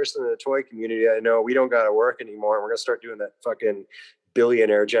single person in the toy community I know, we don't got to work anymore. We're going to start doing that fucking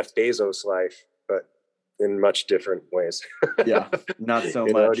billionaire Jeff Bezos life, but in much different ways. Yeah. Not so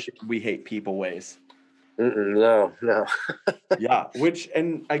You much we hate people ways. No. Yeah.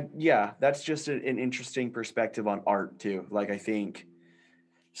 That's just an interesting perspective on art too. Like, I think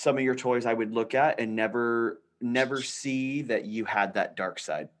some of your toys I would look at and never see that you had that dark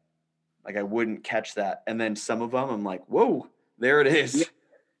side. Like, I wouldn't catch that. And then some of them I'm like, whoa, there it is.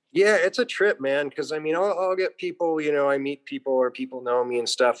 Yeah, it's a trip, man. Cause I mean, I'll get people, you know, I meet people or people know me and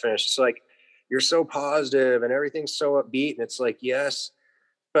stuff. And it's just like, you're so positive and everything's so upbeat. And it's like, yes,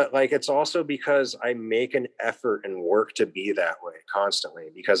 but like, it's also because I make an effort and work to be that way constantly,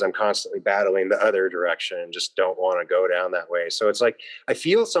 because I'm constantly battling the other direction and just don't want to go down that way. So it's like, I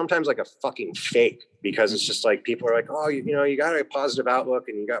feel sometimes like a fucking fake, because it's just like, people are like, oh, you know, you got a positive outlook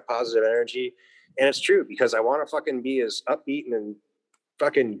and you got positive energy. And it's true, because I want to fucking be as upbeat and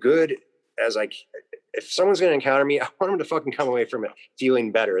fucking good as if someone's going to encounter me, I want them to fucking come away from it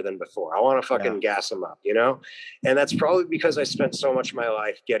feeling better than before. I want to fucking gas them up, you know? And that's probably because I spent so much of my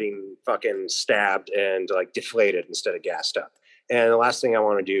life getting fucking stabbed and like deflated instead of gassed up. And the last thing I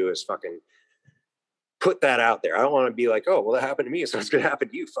want to do is fucking put that out there. I don't want to be like, oh, well, that happened to me, so it's going to happen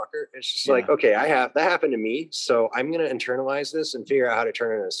to you, fucker. It's just like, okay, that happened to me, so I'm going to internalize this and figure out how to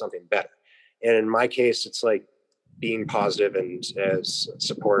turn it into something better. And in my case, it's like being positive and as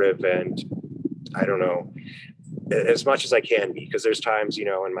supportive and, I don't know, as much as I can be, because there's times, you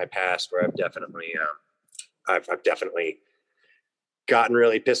know, in my past where I've definitely gotten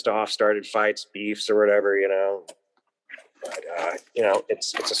really pissed off, started fights, beefs, or whatever, you know. But you know, it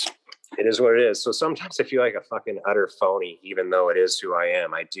is what it is. So sometimes I feel like a fucking utter phony, even though it is who I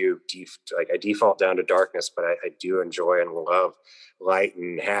am. I default down to darkness, but I do enjoy and love light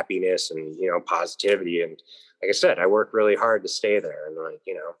and happiness and, you know, positivity. And like I said, I work really hard to stay there, and like,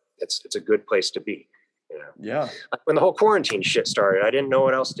 you know, it's a good place to be, you know? Yeah. Like when the whole quarantine shit started, I didn't know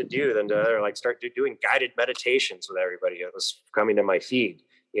what else to do than to like start doing guided meditations with everybody. It was coming to my feed,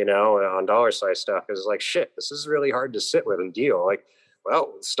 you know, on dollar size stuff. It was like, shit, this is really hard to sit with and deal. Like,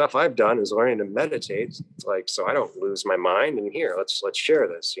 well, the stuff I've done is learning to meditate. It's like, so I don't lose my mind. And here, let's share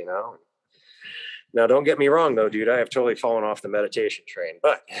this, you know? Now, don't get me wrong, though, dude. I have totally fallen off the meditation train.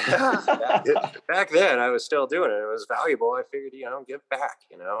 But back then, I was still doing it. It was valuable. I figured, you know, give back,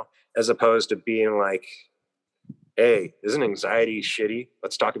 you know, as opposed to being like, hey, isn't anxiety shitty?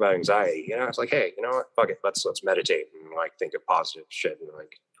 Let's talk about anxiety. You know, it's like, hey, you know what? Fuck it. Let's meditate and like think of positive shit and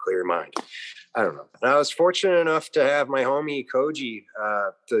like clear your mind. I don't know. And I was fortunate enough to have my homie Koji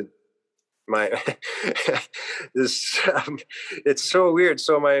it's so weird.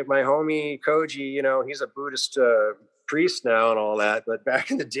 So my homie Koji, you know, he's a Buddhist priest now and all that, but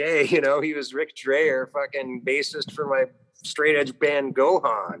back in the day, you know, he was Rick Dreyer, fucking bassist for my straight edge band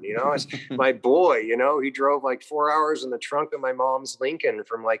Gohan, you know. It's my boy, you know. He drove like 4 hours in the trunk of my mom's Lincoln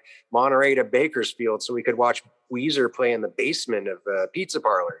from like Monterey to Bakersfield so we could watch Weezer play in the basement of a pizza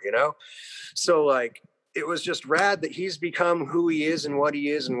parlor, you know. So like, it was just rad that he's become who he is and what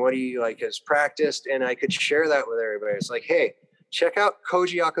he like has practiced. And I could share that with everybody. It's like, hey, check out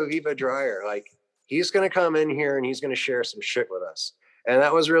Koji Akaviva Dreyer. Like, he's going to come in here and he's going to share some shit with us. And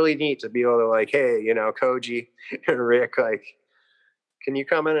that was really neat to be able to like, hey, you know, Koji and Rick, like, can you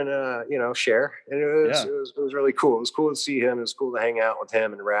come in and share? And it was really cool. It was cool to see him. It was cool to hang out with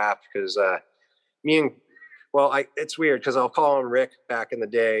him and rap because it's weird because I'll call him Rick back in the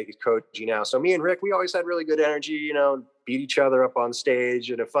day. He's Koji now. So me and Rick, we always had really good energy, beat each other up on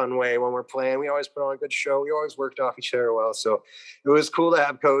stage in a fun way when we're playing. We always put on a good show. We always worked off each other well. So it was cool to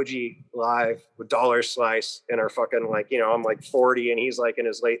have Koji live with Dollar Slice in our fucking I'm like 40 and he's like in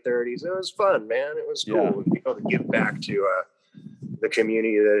his late 30s. It was fun, man. It was cool to be able to give back to the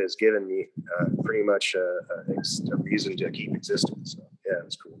community that has given me pretty much a reason to keep existing. So yeah, it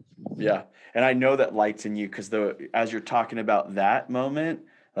was cool. Yeah. And I know that lights in you because as you're talking about that moment,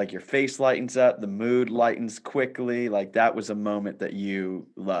 like your face lightens up, the mood lightens quickly. Like that was a moment that you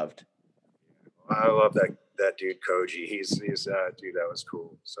loved. I love that dude, Koji. He's dude, that was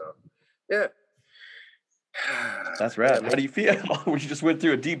cool. So yeah. That's rad. Yeah, how do you feel? We just went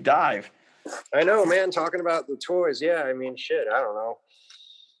through a deep dive. I know, man, talking about the toys. Yeah. I mean, shit, I don't know.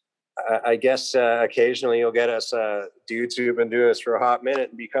 I guess occasionally you'll get us dudes who've been doing this for a hot minute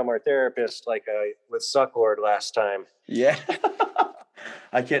and become our therapist, like with Sucklord last time. Yeah.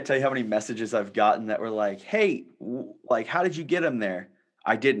 I can't tell you how many messages I've gotten that were like, hey, how did you get him there?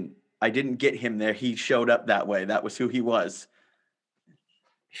 I didn't get him there. He showed up that way. That was who he was.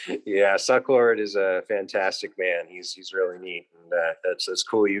 Yeah, Sucklord is a fantastic man. He's really neat. And that's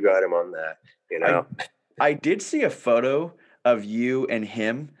cool you got him on that, I did see a photo of you and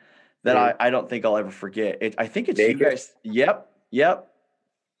him that I don't think I'll ever forget. I think it's naked. You guys. Yep.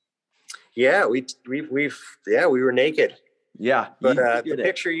 Yeah, we were naked. Yeah, but the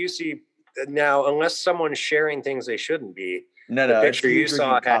picture you see now, unless someone's sharing things they shouldn't be, the picture you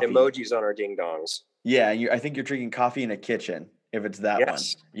saw had emojis on our ding dongs. Yeah, I think you're drinking coffee in a kitchen. If it's that one,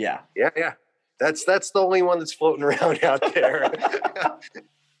 yeah. That's the only one that's floating around out there.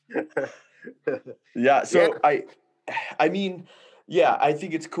 Yeah. So I mean. Yeah, I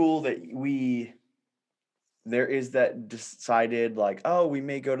think it's cool that there is that decided we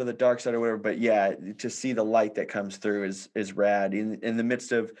may go to the dark side or whatever, but yeah, to see the light that comes through is rad in the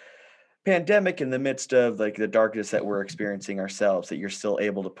midst of pandemic, in the midst of the darkness that we're experiencing ourselves, that you're still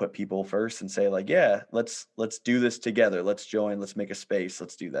able to put people first and say let's do this together. Let's join, let's make a space.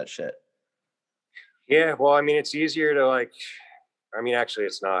 Let's do that shit. Yeah. Well, I mean, it's easier to actually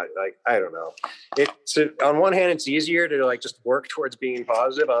it's not I don't know. It's on one hand, it's easier to just work towards being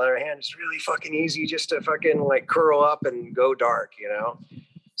positive. On the other hand, it's really fucking easy just to fucking curl up and go dark,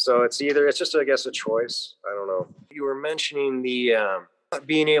 So it's just, I guess, a choice. I don't know. You were mentioning the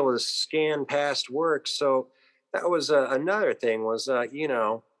being able to scan past work. So that was another thing was,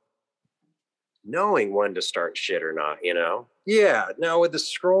 knowing when to start shit or not, Yeah. Now with the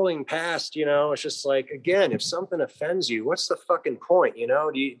scrolling past, it's just again, if something offends you, what's the fucking point?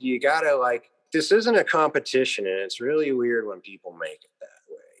 Do you gotta this isn't a competition, and it's really weird when people make it that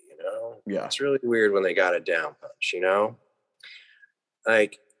way, Yeah. It's really weird when they got a down punch,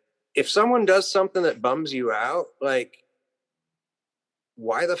 if someone does something that bums you out,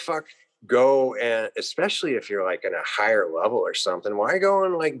 why the fuck go, and especially if you're in a higher level or something, why go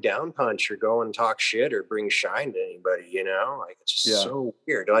and down punch or go and talk shit or bring shine to anybody, it's just so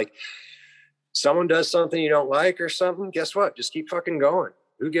weird. Someone does something you don't like or something, guess what? Just keep fucking going.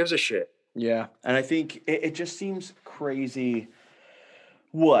 Who gives a shit? Yeah. And I think it just seems crazy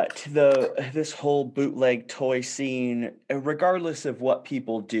this whole bootleg toy scene, regardless of what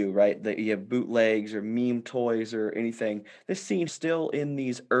people do, right? That you have bootlegs or meme toys or anything, this scene's still in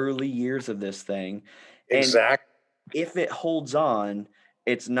these early years of this thing. Exactly. And if it holds on,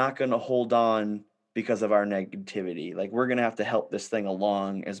 it's not going to hold on because of our negativity. We're going to have to help this thing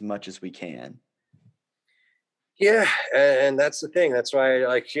along as much as we can. Yeah, and that's the thing. That's why,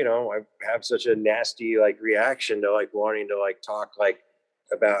 I have such a nasty reaction to wanting to talk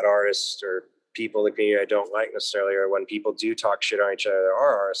about artists or people in the community I don't like necessarily, or when people do talk shit on each other, there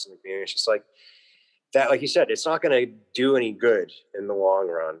are artists in the community. It's just that, like you said, it's not going to do any good in the long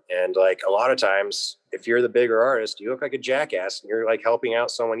run. And a lot of times, if you're the bigger artist, you look like a jackass and you're helping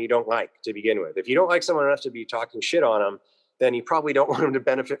out someone you don't like to begin with. If you don't like someone enough to be talking shit on them, then you probably don't want them to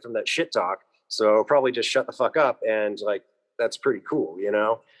benefit from that shit talk. So probably just shut the fuck up. And that's pretty cool,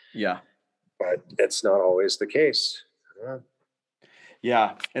 Yeah. But it's not always the case.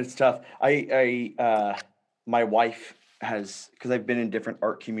 Yeah, it's tough. My wife has, because I've been in different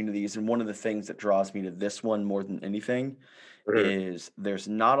art communities, and one of the things that draws me to this one more than anything is there's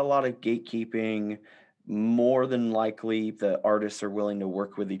not a lot of gatekeeping. More than likely, the artists are willing to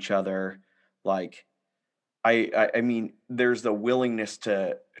work with each other. I mean, there's the willingness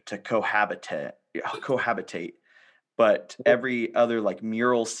to cohabitate, but every other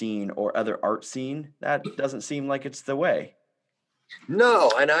mural scene or other art scene, that doesn't seem like it's the way.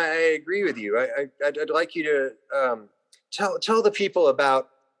 No, and I agree with you. I'd like you to tell the people about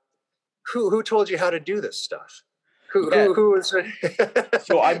who told you how to do this stuff. Who was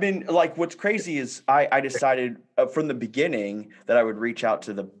So I've been like, what's crazy is I decided from the beginning that I would reach out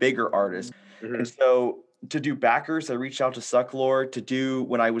to the bigger artists. Mm-hmm. And so to do backers, I reached out to Sucklord. To do,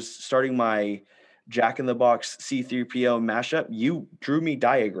 when I was starting my Jack in the Box C3PO mashup, you drew me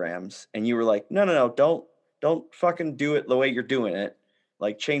diagrams and you were like, no, don't fucking do it the way you're doing it.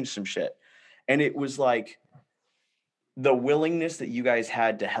 Like, change some shit. And it was like the willingness that you guys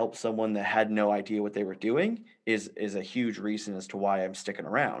had to help someone that had no idea what they were doing is a huge reason as to why I'm sticking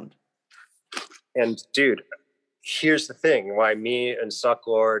around. And dude, here's the thing: why me and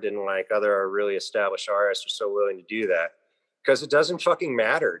Sucklord and like other really established artists are so willing to do that. Because it doesn't fucking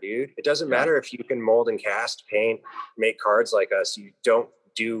matter, dude. It doesn't matter if you can mold and cast, paint, make cards like us. You don't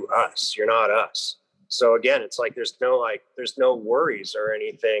do us. You're not us. So again, it's like there's no worries or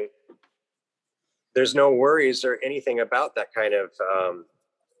anything. There's no worries or anything about that kind of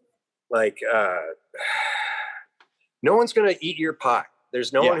no one's gonna eat your pie.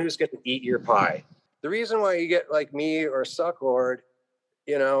 There's no one who's gonna eat your pie. The reason why you get like me or Sucklord,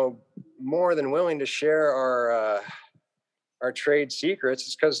 more than willing to share our trade secrets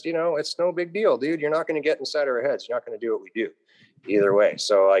is because, it's no big deal, dude. You're not going to get inside our heads. You're not going to do what we do either way.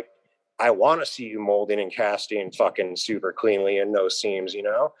 So like, I want to see you molding and casting fucking super cleanly and no seams,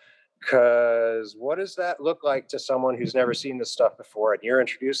 because what does that look like to someone who's never seen this stuff before and you're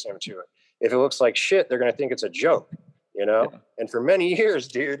introducing them to it? If it looks like shit, they're going to think it's a joke, And for many years,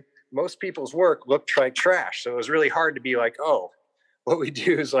 dude, most people's work looked like trash. So it was really hard to be like, oh, what we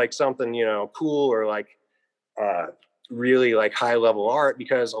do is like something, cool or like, really like high level art,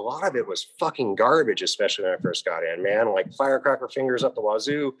 because a lot of it was fucking garbage, especially when I first got in, man. Like firecracker fingers up the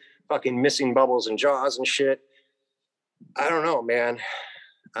wazoo, fucking missing bubbles and jaws and shit. I don't know, man.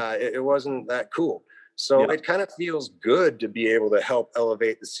 It wasn't that cool. So it kind of feels good to be able to help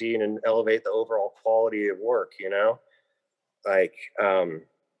elevate the scene and elevate the overall quality of work, Like, I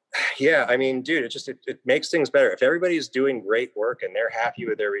mean, dude, it makes things better. If everybody's doing great work and they're happy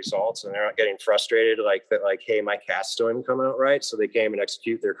with their results and they're not getting frustrated, like that, like, hey, my cast still didn't come out right, so they came and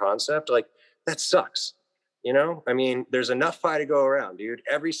execute their concept. Like, that sucks. I mean, there's enough pie to go around, dude.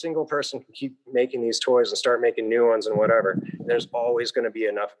 Every single person can keep making these toys and start making new ones and whatever. There's always going to be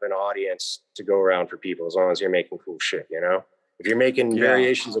enough of an audience to go around for people as long as you're making cool shit, If you're making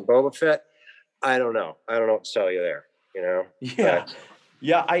variations of Boba Fett, I don't know what to tell you there, Yeah.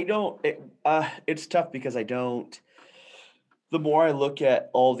 Yeah, I don't, it's tough because the more I look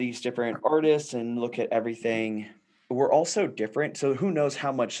at all these different artists and look at everything, we're all so different. So who knows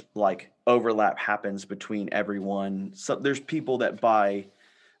how much like overlap happens between everyone. So there's people that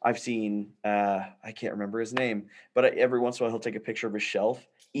I've seen, I can't remember his name, but every once in a while he'll take a picture of his shelf.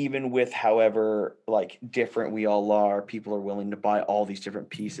 Even with however like different we all are, people are willing to buy all these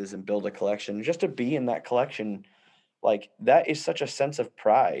different pieces and build a collection just to be in that collection. Like, that is such a sense of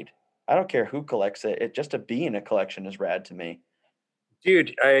pride. I don't care who collects it. It just to be in a collection is rad to me.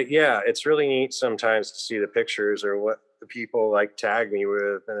 Dude, it's really neat sometimes to see the pictures or what the people like tag me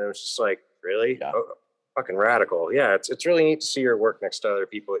with. And it's just like, really? Yeah. Oh, fucking radical. Yeah, it's really neat to see your work next to other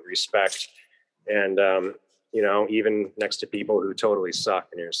people that you respect. And, even next to people who totally suck.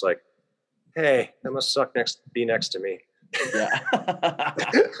 And you're just like, hey, that must suck be next to me. Yeah. I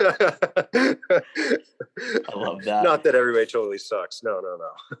love that. Not that everybody totally sucks. No.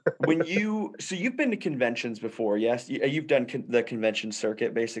 So you've been to conventions before, yes? You've done the convention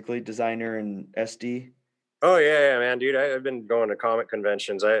circuit, basically, designer and SD? Oh, yeah, man, dude. I've been going to comic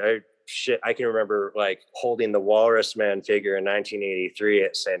conventions. I can remember like holding the Walrus Man figure in 1983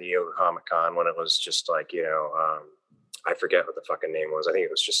 at San Diego Comic-Con when it was just like, I forget what the fucking name was. I think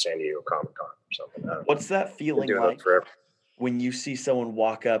it was just San Diego Comic-Con or something. What's that feeling like when you see someone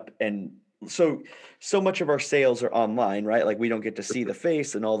walk up and so much of our sales are online, right? Like we don't get to see the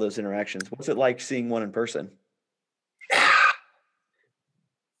face and all those interactions. What's it like seeing one in person?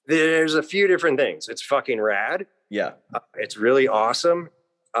 There's a few different things. It's fucking rad. Yeah. It's really awesome.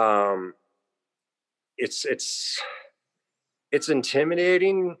 It's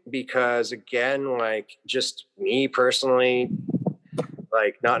intimidating because again, like just me personally,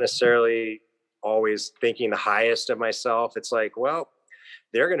 like not necessarily always thinking the highest of myself. It's like, well,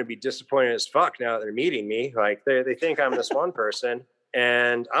 they're going to be disappointed as fuck now that they're meeting me. Like they think I'm this one person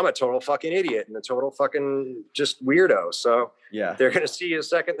and I'm a total fucking idiot and a total fucking just weirdo. So yeah, they're going to see the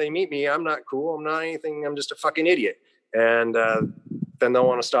second they meet me, I'm not cool. I'm not anything. I'm just a fucking idiot. And, then they'll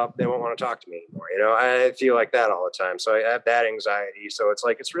want to stop. They won't want to talk to me anymore. I feel like that all the time. So I have that anxiety. So it's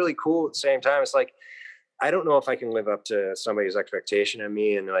like, it's really cool at the same time. It's like, I don't know if I can live up to somebody's expectation of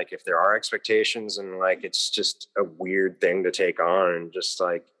me, and like if there are expectations, and like it's just a weird thing to take on, and just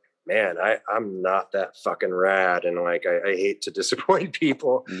like, man, I'm not that fucking rad, and like I hate to disappoint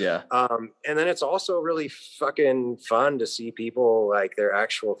people. Yeah. And then it's also really fucking fun to see people, like their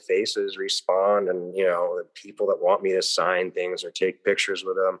actual faces respond, and you know, the people that want me to sign things or take pictures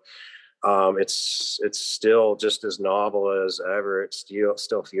with them. It's still just as novel as ever. It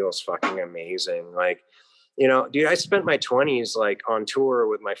still feels fucking amazing. Like, you know, dude, I spent my 20s like on tour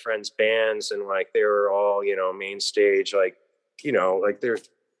with my friends' bands, and like they were all, you know, main stage, like, you know, like they're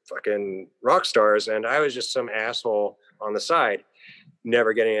fucking rock stars, and I was just some asshole on the side,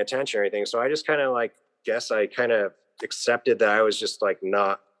 never getting attention or anything. So I just kind of like, guess I kind of accepted that I was just like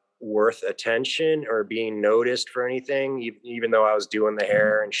not worth attention or being noticed for anything, even though I was doing the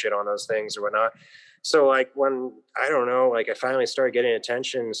hair and shit on those things or whatnot. So like when, I don't know, like I finally started getting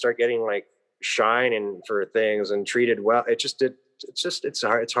attention, start getting like shine and for things and treated well, it's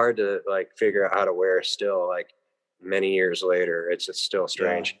hard to like figure out how to wear still, like many years later. It's still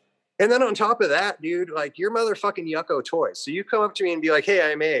strange. Yeah. And then on top of that, dude, like you're motherfucking Yucko Toys. So you come up to me and be like,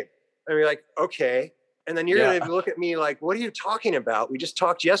 hey, I'm Abe. And be like, okay. And then you're going to look at me like, what are you talking about? We just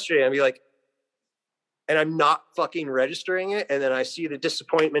talked yesterday. I'd be like, and I'm not fucking registering it. And then I see the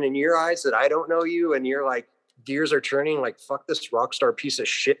disappointment in your eyes that I don't know you. And you're like, gears are turning, like, fuck this rock star piece of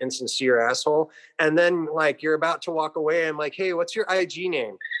shit, insincere asshole. And then like, you're about to walk away. I'm like, hey, what's your IG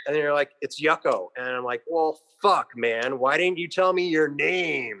name? And then you're like, it's Yucko. And I'm like, well, fuck, man. Why didn't you tell me your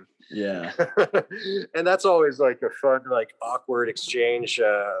name? Yeah. And that's always like a fun, like awkward exchange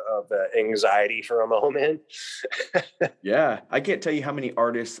of anxiety for a moment. Yeah. I can't tell you how many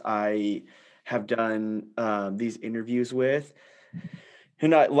artists I have done these interviews with.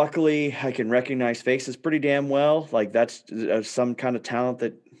 And luckily I can recognize faces pretty damn well. Like that's some kind of talent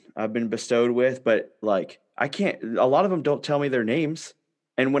that I've been bestowed with, but like a lot of them don't tell me their names.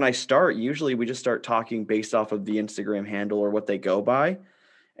 And when I start, usually we just start talking based off of the Instagram handle or what they go by.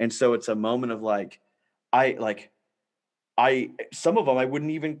 And so it's a moment of some of them I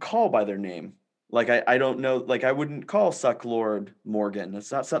wouldn't even call by their name. Like, I don't know, like I wouldn't call Suck Lord Morgan.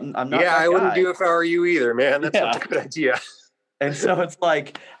 It's not something I'm not. Yeah, I wouldn't guy. do if I were you either, man. That's not a good idea. And so it's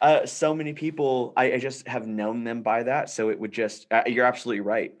like so many people, I just have known them by that. So it would just, you're absolutely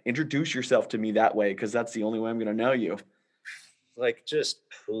right. Introduce yourself to me that way, because that's the only way I'm going to know you. Like, just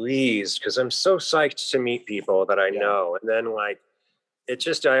please, because I'm so psyched to meet people that I know. And then like,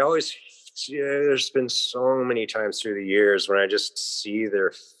 there's been so many times through the years when I just see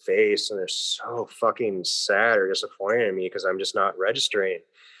their face and they're so fucking sad or disappointed in me because I'm just not registering.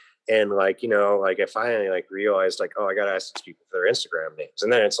 And like, you know, like I finally like realized like, oh, I got to ask these people for their Instagram names.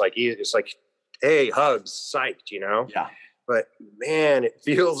 And then it's like, hey, hugs, psyched, you know? Yeah. But man, it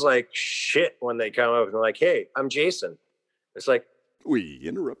feels like shit when they come up and they're like, hey, I'm Jason. It's like, we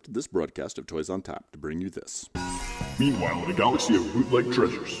interrupted this broadcast of Toys on Tap to bring you this. Meanwhile, in a galaxy of bootleg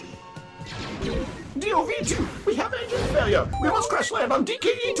treasures. DOV2, we have engine failure. We must crash land on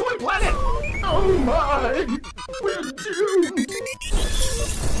DKE Toy Planet. Oh my, we're doomed.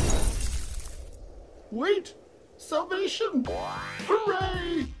 Wait, salvation.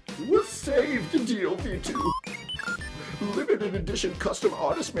 Hooray, we're saved, DOV2. Limited edition custom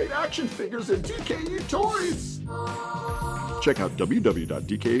artist-made action figures and DKE Toys. Check out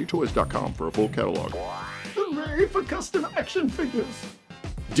www.dketoys.com for a full catalog. Hooray for custom action figures.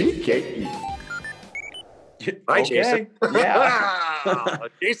 DKE. Hi, Okay. Jason. Yeah.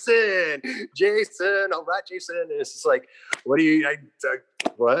 Jason. All right, Jason. And it's just like, what do you,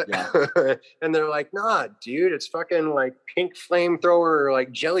 what? Yeah. And they're like, nah, dude, it's fucking like pink flamethrower,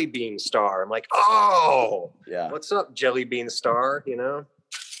 like jelly bean star. I'm like, oh, Yeah. what's up, jelly bean star? You know?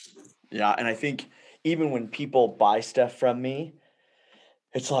 Yeah. And I think even when people buy stuff from me,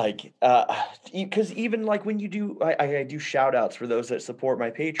 it's like, because even like when you do, I do shout outs for those that support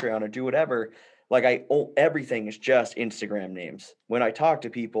my Patreon or do whatever. Like everything is just Instagram names. When I talk to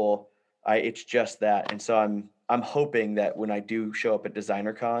people, it's just that. And so I'm hoping that when I do show up at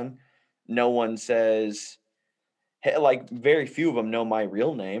DesignerCon, no one says, hey, like very few of them know my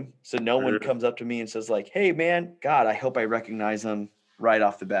real name. So no one comes up to me and says like, hey man, God, I hope I recognize them right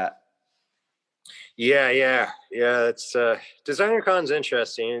off the bat. Yeah. It's DesignerCon's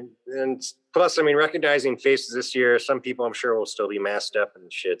interesting, and plus, I mean, recognizing faces this year, some people I'm sure will still be masked up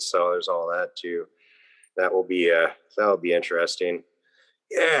and shit. So there's all that too. That'll be interesting.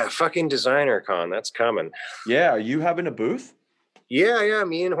 Yeah, fucking DesignerCon, that's coming. Yeah, are you having a booth? Yeah.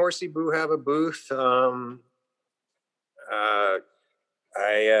 Me and Horsey Boo have a booth. I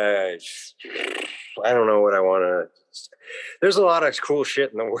don't know what I want to there's a lot of cool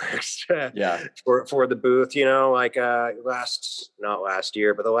shit in the works for the booth, you know, like not last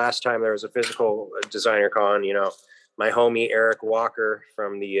year, but the last time there was a physical designer con, you know, my homie Eric Walker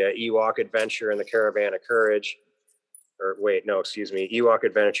from the Ewok Adventure and the Caravan of Courage, Ewok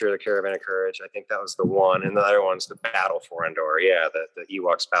Adventure, the Caravan of Courage. I think that was the one, and the other one's the Battle for Endor. Yeah, the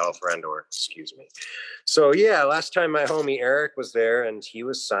Ewoks Battle for Endor. Excuse me. So yeah, last time my homie Eric was there, and he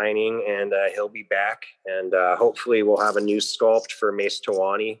was signing, and he'll be back, and hopefully we'll have a new sculpt for Mace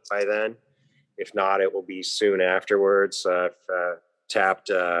Tawani by then. If not, it will be soon afterwards.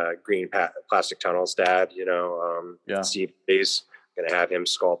 Tapped Green Plastic Tunnel's dad, you know, Steve Hayes, gonna have him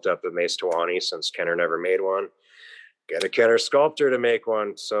sculpt up the Mace Tawani since Kenner never made one. Get a Kenner sculptor to make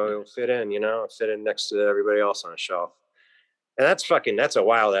one so it'll fit in, you know, fit in next to everybody else on a shelf. And that's a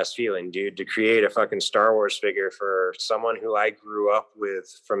wild ass feeling, dude, to create a fucking Star Wars figure for someone who I grew up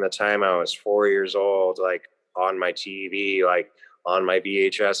with from the time I was 4 years old, like on my TV, like on my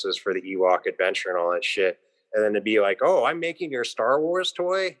VHSs for the Ewok Adventure and all that shit. And then to be like, oh, I'm making your Star Wars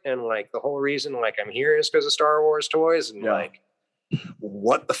toy. And like the whole reason like I'm here is because of Star Wars toys. And like,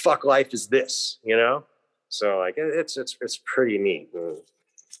 what the fuck life is this, you know? So like it's pretty neat.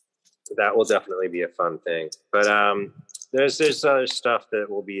 That will definitely be a fun thing. But there's other stuff that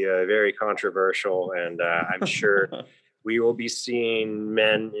will be very controversial, and I'm sure we will be seeing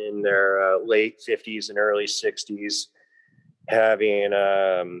men in their late 50s and early 60s having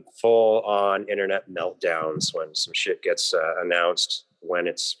full on internet meltdowns when some shit gets announced when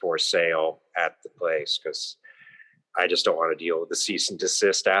it's for sale at the place, because I just don't want to deal with the cease and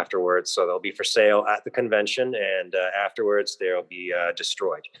desist afterwards. So they'll be for sale at the convention, and afterwards they'll be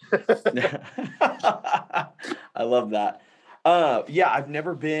destroyed. I love that. I've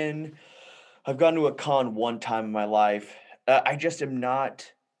gone to a con one time in my life. I just am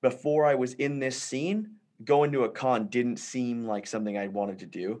not, before I was in this scene, going to a con didn't seem like something I wanted to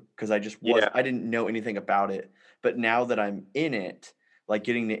do, because I didn't know anything about it. But now that I'm in it, like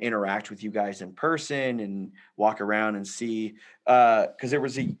getting to interact with you guys in person and walk around and see, because there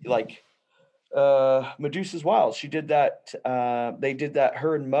was Medusa's Wild. She did that. They did that.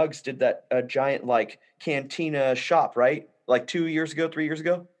 Her and Muggs did that giant like cantina shop, right? Like 3 years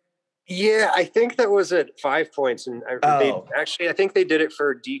ago. Yeah, I think that was at 5 Points, and I think they did it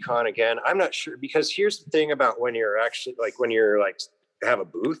for Decon again. I'm not sure, because here's the thing about when you're have a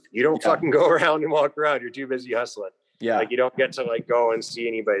booth, you don't fucking go around and walk around. You're too busy hustling. Yeah. Like you don't get to like go and see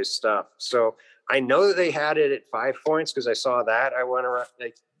anybody's stuff. So I know that they had it at 5 Points because I saw that. I went around,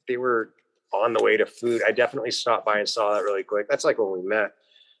 like they were on the way to food. I definitely stopped by and saw that really quick. That's like when we met.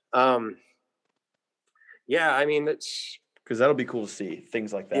 Yeah, I mean, that's because that'll be cool to see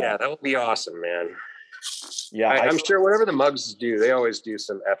things like that. Yeah, that would be awesome, man. Yeah, I'm sure whatever the Mugs do, they always do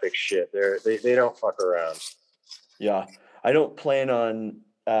some epic shit. They don't fuck around. Yeah, I don't plan on.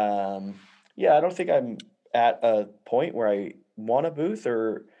 I don't think I'm at a point where I want a booth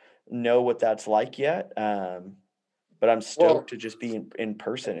or know what that's like yet. But I'm stoked to just be in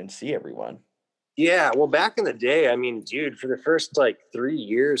person and see everyone. Yeah, well, back in the day, I mean, dude, for the first like 3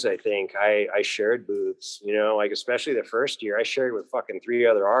 years, I think I shared booths, you know, like especially the first year I shared with fucking 3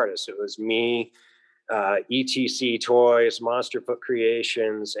 other artists. It was me, ETC Toys, Monster Foot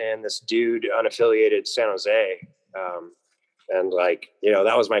Creations, and this dude unaffiliated San Jose. And like, you know,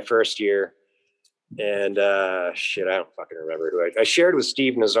 that was my first year. And I don't fucking remember who I shared with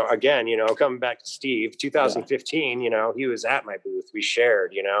Steve Nazar again, you know, coming back to Steve, 2015, you know, he was at my booth. We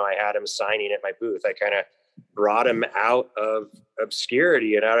shared, you know, I had him signing at my booth. I kind of brought him out of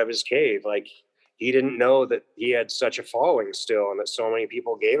obscurity and out of his cave. Like he didn't know that he had such a following still and that so many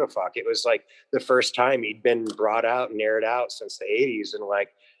people gave a fuck. It was like the first time he'd been brought out and aired out since the 80s. And like,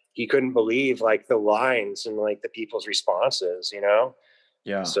 he couldn't believe like the lines and like the people's responses, you know?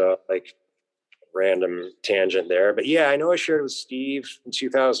 Yeah. So like, random tangent there, but yeah, I know I shared it with Steve in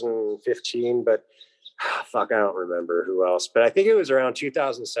 2015, but fuck, I don't remember who else, but I think it was around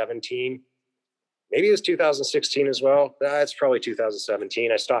 2017, maybe it was 2016 as well. It's probably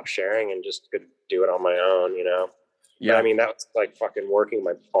 2017. I stopped sharing and just could do it on my own, you know. Yeah, but, I mean, that was like fucking working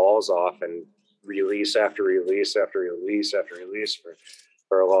my balls off and release after release after release after release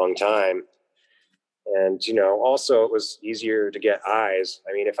for a long time. And, you know, also it was easier to get eyes.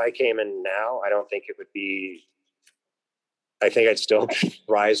 I mean, if I came in now, I don't think it would be, I think I'd still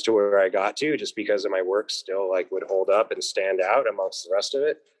rise to where I got to just because of my work still like would hold up and stand out amongst the rest of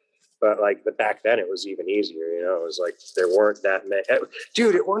it. But like, back then it was even easier, you know, it was like, there weren't that many,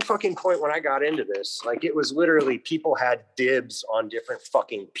 dude, at one fucking point when I got into this, like it was literally people had dibs on different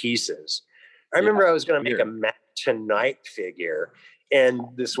fucking pieces. I remember I was going to make a Matt Tonight figure. And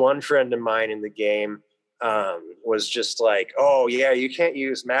this one friend of mine in the game, was just like, oh yeah, you can't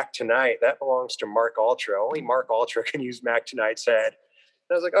use Mac Tonight. That belongs to Mark Ultra. Only Mark Ultra can use Mac Tonight's head.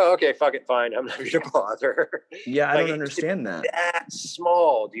 And I was like, oh, okay, fuck it, fine. I'm not going to bother. Yeah, I Like, don't understand that. That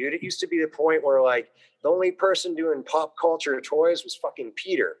small, dude. It used to be the point where like the only person doing pop culture toys was fucking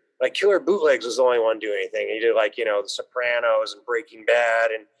Peter. Like Killer Bootlegs was the only one doing anything. He did like, The Sopranos and Breaking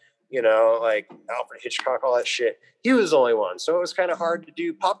Bad and, like Alfred Hitchcock, all that shit. He was the only one. So it was kind of hard to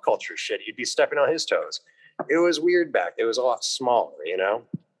do pop culture shit. You'd be stepping on his toes. It was weird back. It was a lot smaller,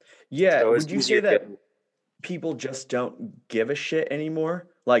 Yeah. So Would you say that people just don't give a shit anymore?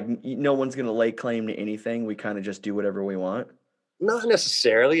 Like no one's going to lay claim to anything. We kind of just do whatever we want. Not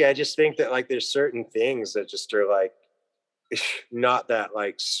necessarily. I just think that like there's certain things that just are like not that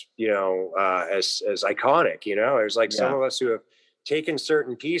like as iconic. There's like some of us who have taken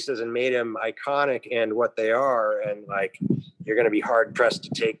certain pieces and made them iconic and what they are, and like you're going to be hard pressed to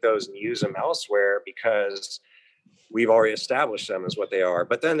take those and use them elsewhere because we've already established them as what they are.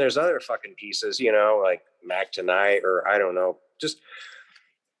 But then there's other fucking pieces, like Mac Tonight, or I don't know, just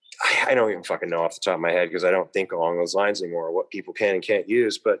I don't even fucking know off the top of my head because I don't think along those lines anymore, what people can and can't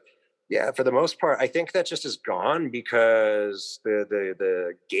use. But yeah, for the most part, I think that just is gone because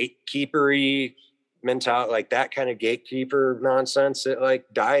the gatekeepery mentality, like that kind of gatekeeper nonsense, it like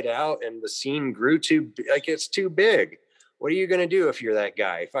died out and the scene grew it's too big. What are you going to do if you're that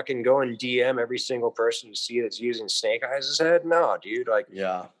guy? Fucking go and DM every single person you see that's using Snake Eyes' head? No, dude. Like,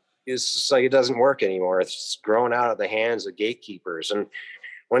 yeah, it's just like it doesn't work anymore. It's growing out of the hands of gatekeepers. And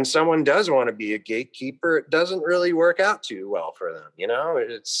when someone does want to be a gatekeeper, it doesn't really work out too well for them.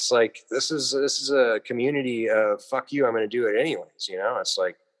 It's like this is a community of fuck you. I'm going to do it anyways. It's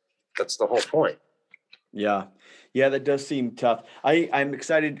like that's the whole point. Yeah, that does seem tough. I'm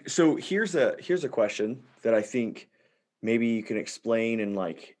excited. So here's a question that I think maybe you can explain and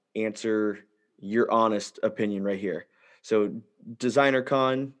like answer your honest opinion right here. So Designer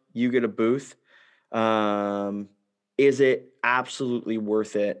Con, you get a booth. Is it absolutely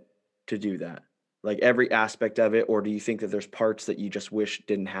worth it to do that? Like every aspect of it, or do you think that there's parts that you just wish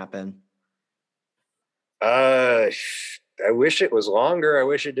didn't happen? I wish it was longer. I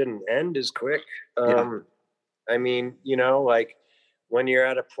wish it didn't end as quick. I mean, like when you're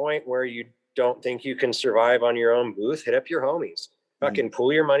at a point where you don't think you can survive on your own booth, hit up your homies. Fucking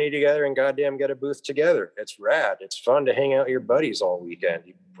pull your money together and goddamn get a booth together. It's rad. It's fun to hang out with your buddies all weekend.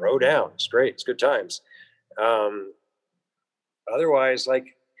 You bro down. It's great. It's good times. Otherwise,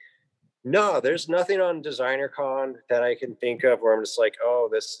 like, no, there's nothing on Designer Con that I can think of where I'm just like, oh,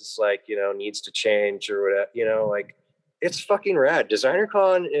 this is like, needs to change or whatever, like it's fucking rad. Designer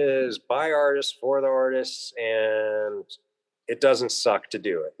Con is by artists for the artists, and it doesn't suck to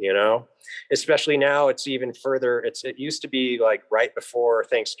do it, especially now it's even further. It used to be like right before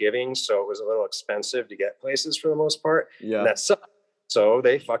Thanksgiving. So it was a little expensive to get places for the most part. Yeah. And that sucked. So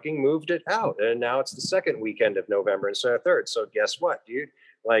they fucking moved it out. And now it's the second weekend of November instead of third. So guess what, dude?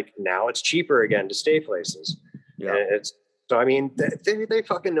 Like now it's cheaper again to stay places. Yeah. And I mean, they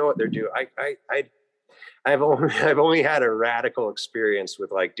fucking know what they're doing. I've only had a radical experience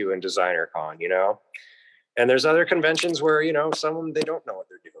with like doing Designer Con, and there's other conventions where, some of them, they don't know what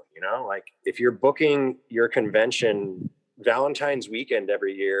they're doing, like if you're booking your convention Valentine's weekend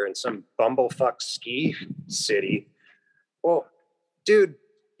every year in some bumblefuck ski city, well, dude,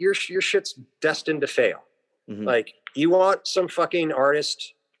 your shit's destined to fail. Mm-hmm. Like you want some fucking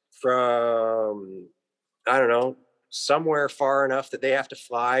artist from, I don't know, somewhere far enough that they have to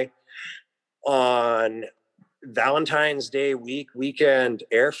fly on Valentine's Day weekend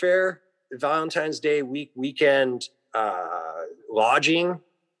airfare, Valentine's Day weekend lodging,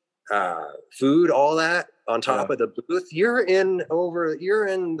 food, all that on top of the booth. You're in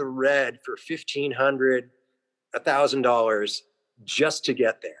the red for $1,500, $1,000 just to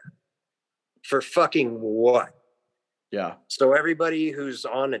get there. For fucking what? Yeah. So everybody who's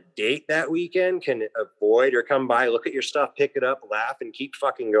on a date that weekend can avoid or come by, look at your stuff, pick it up, laugh, and keep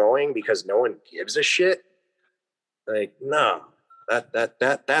fucking going because no one gives a shit. Like, no,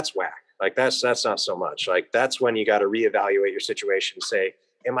 that's whack. Like that's not so much. Like that's when you got to reevaluate your situation and say,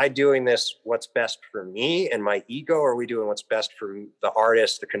 am I doing this what's best for me and my ego, or are we doing what's best for the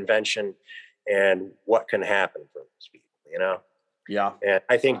artist, the convention, and what can happen for those people, Yeah. And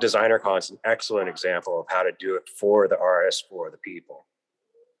I think Designer Con is an excellent example of how to do it for the artist, for the people.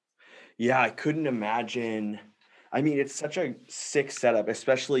 Yeah, I couldn't imagine. I mean, it's such a sick setup,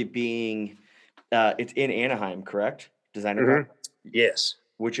 especially being it's in Anaheim, correct? Designer Con? Yes.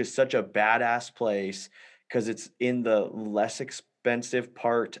 Which is such a badass place because it's in the less expensive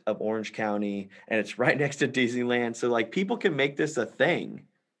part of Orange County and it's right next to Disneyland. So like people can make this a thing.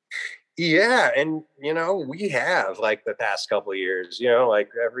 Yeah, and we have like the past couple of years, like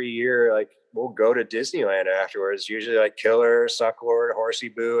every year, like we'll go to Disneyland afterwards. Usually like Killer, Sucklord, Horsey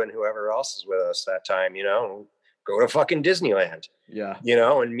Boo, and whoever else is with us that time. Go to fucking Disneyland. Yeah.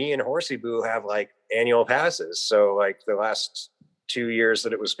 And me and Horsey Boo have like annual passes. So like the last 2 years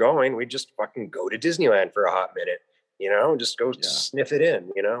that it was going, we just fucking go to Disneyland for a hot minute. Just go sniff it in.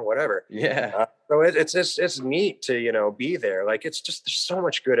 Whatever. Yeah. So it's neat to be there. Like it's just there's so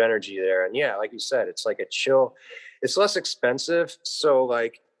much good energy there, and yeah, like you said, it's like a chill. It's less expensive, so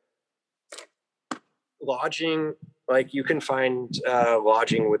like lodging, like you can find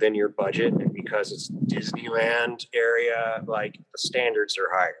lodging within your budget, and because it's Disneyland area, like the standards are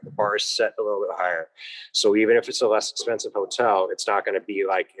higher. The bar is set a little bit higher, so even if it's a less expensive hotel, it's not going to be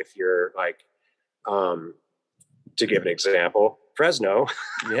like if you're like to give an example, Fresno.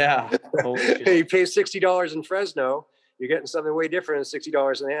 Yeah. You pay $60 in Fresno, you're getting something way different than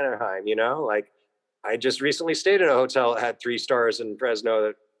 $60 in Anaheim. Like I just recently stayed in a hotel that had 3 stars in Fresno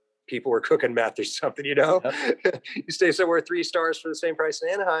that people were cooking meth or something. Yep. You stay somewhere 3 stars for the same price in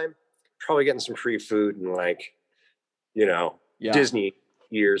Anaheim, probably getting some free food and like Disney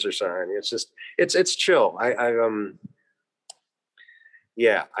years or something. It's just it's chill. I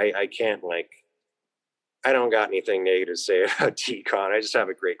can't like, I don't got anything negative to say about DCon. I just have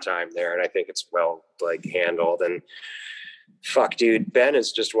a great time there, and I think it's well like handled. And fuck, dude, Ben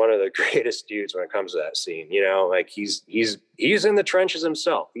is just one of the greatest dudes when it comes to that scene. Like he's in the trenches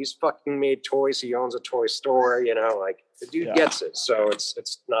himself. He's fucking made toys. He owns a toy store. Like the dude gets it. So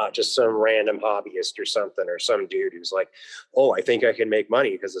it's not just some random hobbyist or something, or some dude who's like, oh, I think I can make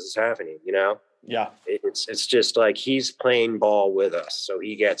money because this is happening. Yeah. It's just like he's playing ball with us, so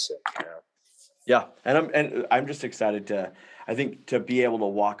he gets it. Yeah, and I'm just excited to be able to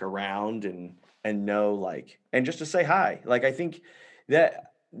walk around and know like, and just to say hi. Like I think that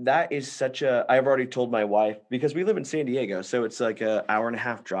is such a, I've already told my wife, because we live in San Diego, so it's like an hour and a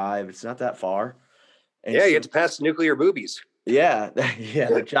half drive. It's not that far. And you get to pass the nuclear boobies. Yeah,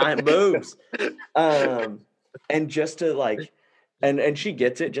 the giant boobs. And just to like, and she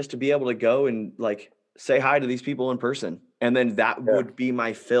gets it, just to be able to go and like say hi to these people in person. And then that would be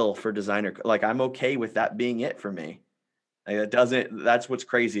my fill for designer. Like, I'm okay with that being it for me. Like, that's what's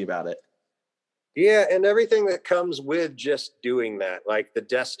crazy about it. Yeah. And everything that comes with just doing that, like the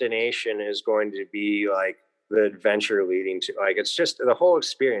destination is going to be like the adventure leading to, like, it's just the whole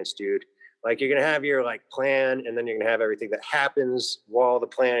experience, dude. Like you're going to have your like plan, and then you're going to have everything that happens while the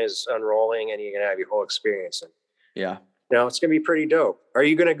plan is unrolling, and you're going to have your whole experience. And yeah. No, it's gonna be pretty dope. Are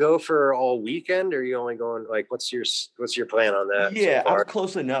you gonna go for all weekend, or are you only going like what's your plan on that? Yeah, I'm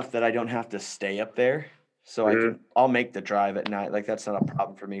close enough that I don't have to stay up there, so I'll make the drive at night. Like that's not a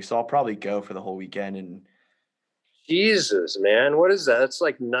problem for me. So I'll probably go for the whole weekend. And Jesus, man, what is that? It's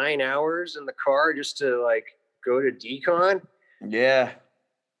like 9 hours in the car just to like go to DCon. Yeah.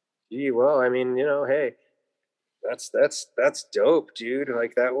 Gee, well, I mean, hey, that's dope, dude.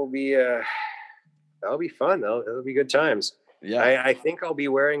 Like that will be that'll be fun. It'll be good times. Yeah. I think I'll be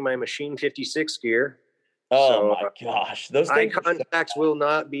wearing my Machine 56 gear. Oh my gosh. Those eye contacts will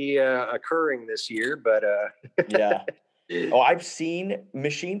not be occurring this year, but yeah. Oh, I've seen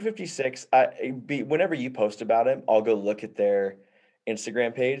Machine 56. Whenever you post about him, I'll go look at their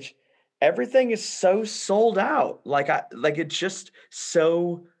Instagram page. Everything is so sold out. Like it's just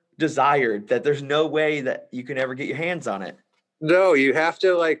so desired that there's no way that you can ever get your hands on it. No, you have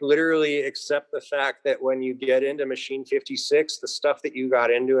to like literally accept the fact that when you get into Machine 56, the stuff that you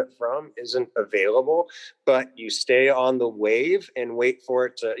got into it from isn't available, but you stay on the wave and wait for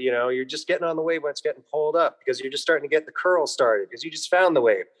it to, you're just getting on the wave when it's getting pulled up, because you're just starting to get the curl started because you just found the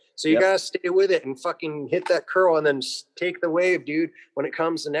wave. So you got to stay with it and fucking hit that curl and then take the wave, dude, when it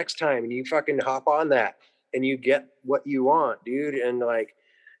comes the next time, and you fucking hop on that and you get what you want, dude. And like,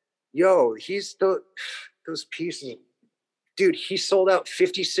 yo, those pieces. Dude, he sold out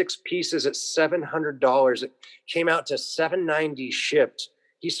 56 pieces at $700. It came out to $790 shipped.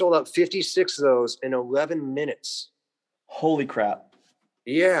 He sold out 56 of those in 11 minutes. Holy crap.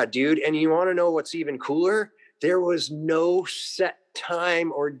 Yeah, dude. And you want to know what's even cooler? There was no set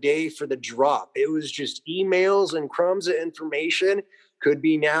time or day for the drop. It was just emails and crumbs of information. Could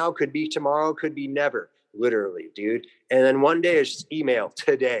be now, could be tomorrow, could be never. Literally, dude. And then one day it's just email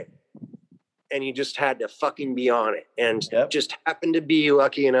today. And you just had to fucking be on it, and just happened to be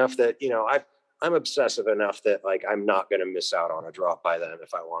lucky enough that, I'm obsessive enough that like, I'm not going to miss out on a drop by then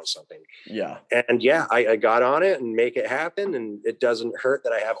if I want something. Yeah. And I got on it and make it happen. And it doesn't hurt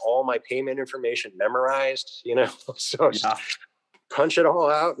that I have all my payment information memorized, so just punch it all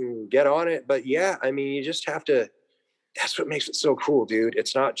out and get on it. But yeah, I mean, you just have to that's what makes it so cool, dude.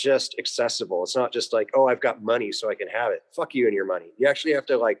 It's not just accessible. It's not just like, oh, I've got money so I can have it. Fuck you and your money. You actually have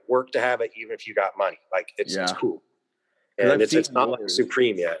to like work to have it, even if you got money. Like it's cool. And it's not like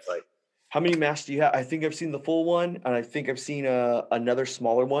supreme yet. Like, how many masks do you have? I think I've seen the full one, and I think I've seen another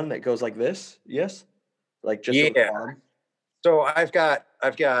smaller one that goes like this. Yes, like just over the arm. So I've got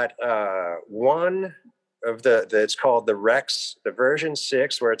one of the it's called the Rex, the version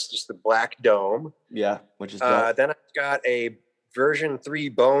 6, where it's just the black dome. Yeah, which is then I've got a version 3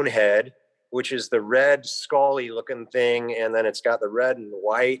 Bonehead, which is the red scully looking thing, and then it's got the red and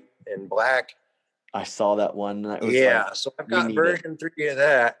white and black. I saw that one. So I've got version 3 of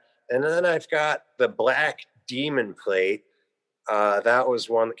that, and then I've got the black demon plate. That was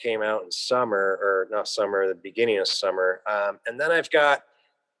one that came out in summer, or not summer, the beginning of summer. And then I've got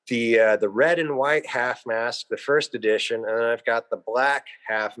the red and white half mask, the first edition, and then I've got the black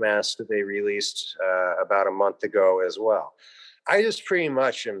half mask that they released about a month ago as well. I just pretty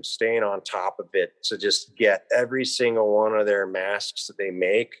much am staying on top of it to just get every single one of their masks that they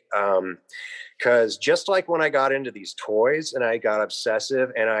make. Because just like when I got into these toys and I got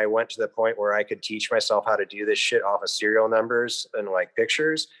obsessive and I went to the point where I could teach myself how to do this shit off of serial numbers and like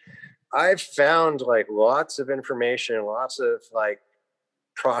pictures, I've found like lots of information, lots of like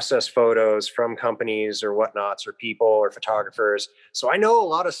process photos from companies or whatnots or people or photographers. So I know a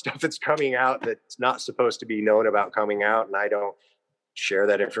lot of stuff that's coming out that's not supposed to be known about coming out, and I don't share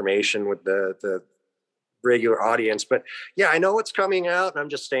that information with the regular audience. But yeah, I know what's coming out, and I'm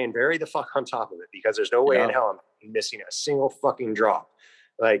just staying very the fuck on top of it, because there's no way in hell I'm missing a single fucking drop.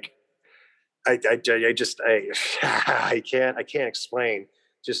 Like I can't explain.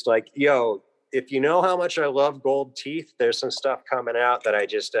 Just like, yo, if you know how much I love gold teeth, there's some stuff coming out that I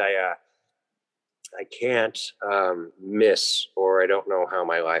can't miss, or I don't know how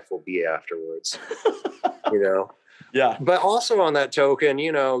my life will be afterwards. You know? Yeah. But also on that token,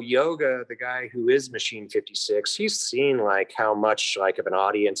 you know, Yoga, the guy who is Machine 56, he's seen like how much like of an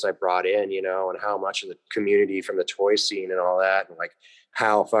audience I brought in, you know, and how much of the community from the toy scene and all that, and like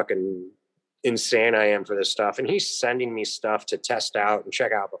how fucking insane I am for this stuff. And he's sending me stuff to test out and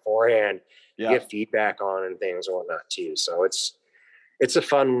check out beforehand, get feedback on and things and whatnot too. So it's a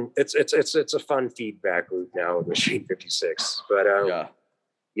fun feedback loop now with Machine 56. But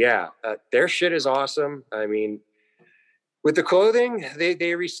their shit is awesome. I mean, with the clothing,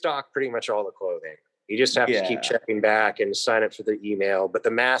 they restock pretty much all the clothing. You just have to keep checking back and sign up for the email. But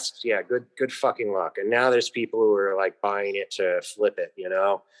the masks, good fucking luck. And now there's people who are like buying it to flip it, you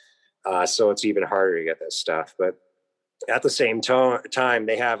know? So it's even harder to get that stuff. But at the same time,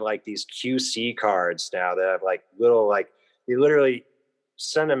 they have like these QC cards now that have like little, like, you literally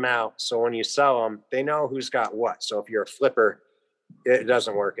send them out. So when you sell them, they know who's got what. So if you're a flipper, it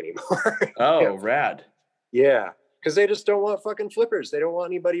doesn't work anymore. Oh, rad. Yeah. Because they just don't want fucking flippers. They don't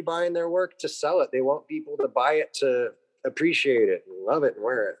want anybody buying their work to sell it. They want people to buy it to appreciate it and love it and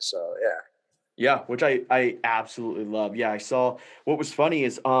wear it. So, yeah. Yeah, which I absolutely love. Yeah, I saw, what was funny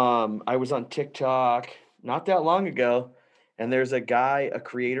is I was on TikTok not that long ago, and there's a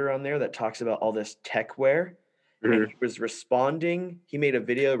creator on there that talks about all this tech wear. Mm-hmm. And he was responding. He made a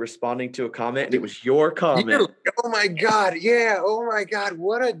video responding to a comment, and it was your comment. Oh my God. Yeah. Oh my God.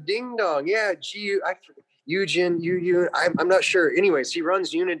 What a ding dong. Yeah. Eugene, I'm not sure. Anyways, he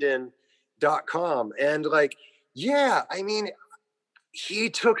runs Uniden.com. And like, yeah, I mean, he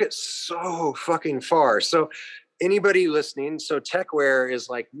took it so fucking far. So anybody listening, so techwear is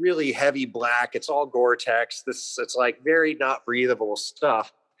like really heavy black. It's all Gore-Tex. It's like very not breathable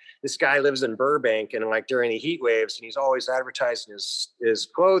stuff. This guy lives in Burbank, and like during the heat waves, and he's always advertising his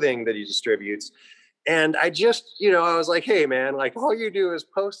clothing that he distributes. And I just, I was like, hey man, like all you do is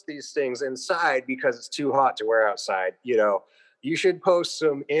post these things inside because it's too hot to wear outside. You should post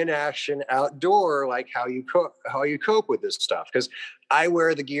some in-action outdoor, like how you cope with this stuff. Because I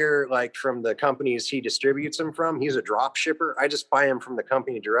wear the gear like from the companies he distributes them from. He's a drop shipper. I just buy them from the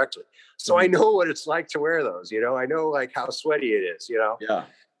company directly. So I know what it's like to wear those, I know like how sweaty it is, Yeah.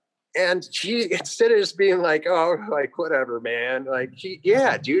 And he, instead of just being like, oh, like whatever, man, like he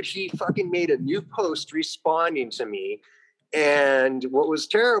fucking made a new post responding to me. And what was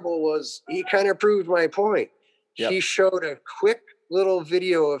terrible was he kind of proved my point. Yep. He showed a quick little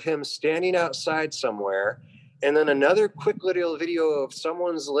video of him standing outside somewhere, and then another quick little video of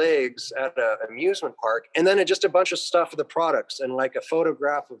someone's legs at an amusement park, and then just a bunch of stuff of the products and like a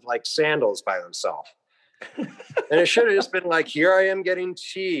photograph of like sandals by himself. And it should have just been like, here I am getting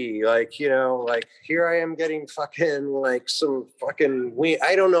tea, like, like here I am getting fucking like some fucking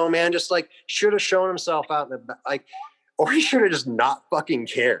I don't know, man, just like should have shown himself out in the like, or he should have just not fucking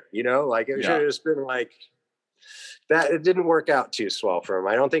cared, like it should have just been like, that it didn't work out too swell for him.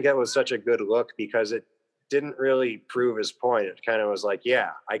 I don't think that was such a good look because it didn't really prove his point. It kind of was like,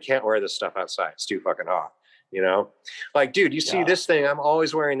 yeah, I can't wear this stuff outside. It's too fucking hot. You know, like, dude, you see this thing, I'm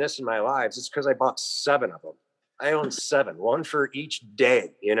always wearing this in my lives. It's because I bought 7 of them. I own 7, one for each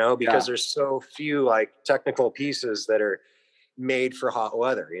day, you know, because there's so few like technical pieces that are made for hot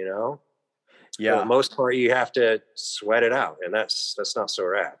weather, you know? For the most part, you have to sweat it out, and that's not so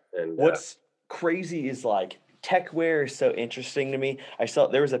rad. And what's crazy is like tech wear is so interesting to me. I saw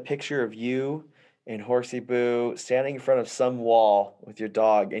there was a picture of you and Horsey Boo standing in front of some wall with your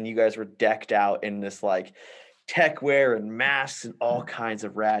dog, and you guys were decked out in this like tech wear and masks and all kinds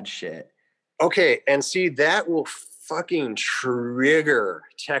of rad shit. Okay, and see, that will fucking trigger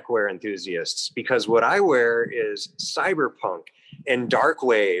tech wear enthusiasts because what I wear is cyberpunk and dark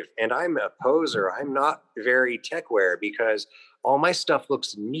wave, and I'm a poser. I'm not very tech wear because all my stuff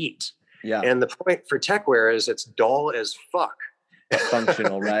looks neat. Yeah. And the point for tech wear is it's dull as fuck.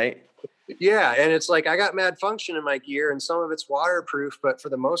 Functional, right? Yeah, and it's like I got mad function in my gear, and some of it's waterproof, but for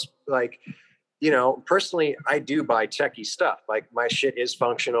the most, like, you know, personally, I do buy techie stuff. Like my shit is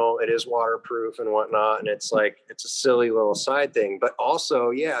functional, it is waterproof and whatnot, and it's like it's a silly little side thing. But also,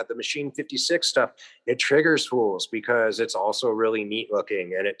 yeah, the Machine 56 stuff, it triggers fools because it's also really neat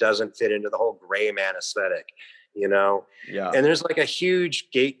looking and it doesn't fit into the whole gray man aesthetic, you know? Yeah. And there's like a huge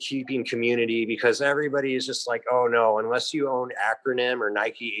gatekeeping community because everybody is just like, oh no, unless you own Acronym or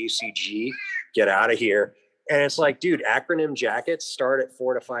Nike ACG, get out of here. And it's like, dude, Acronym jackets start at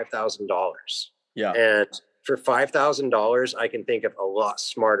 $4,000 to $5,000. Yeah. And for $5,000, I can think of a lot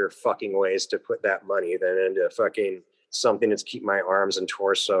smarter fucking ways to put that money than into fucking something that's keep my arms and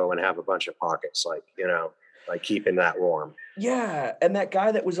torso and have a bunch of pockets, like, you know, like keeping that warm. Yeah. And that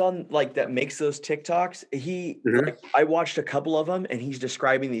guy that was on like that makes those TikToks, like, I watched a couple of them and he's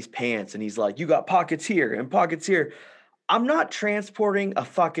describing these pants and he's like, you got pockets here and pockets here. I'm not transporting a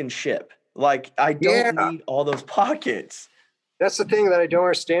fucking ship. Like, I don't need all those pockets. That's the thing that I don't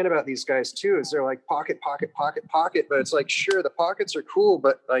understand about these guys too, is they're like pocket, but it's like, sure, the pockets are cool,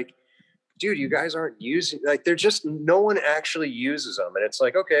 but like, dude, you guys aren't using, like, they're just, no one actually uses them. And it's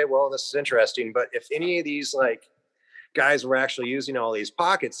like, okay, well, this is interesting, but if any of these like guys were actually using all these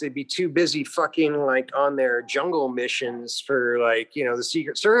pockets, they'd be too busy fucking like on their jungle missions for like, you know, the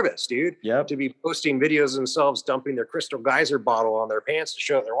Secret Service, dude. Yep. To be posting videos of themselves dumping their Crystal Geyser bottle on their pants to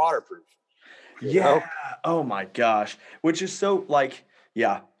show that they're waterproof. Yeah. Know? Oh my gosh. Which is so like,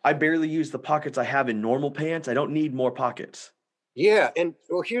 yeah, I barely use the pockets I have in normal pants. I don't need more pockets. Yeah. And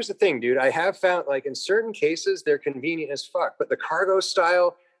well, here's the thing, dude. I have found like in certain cases, they're convenient as fuck, but the cargo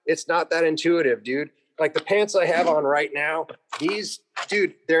style, it's not that intuitive, dude. Like the pants I have on right now, these,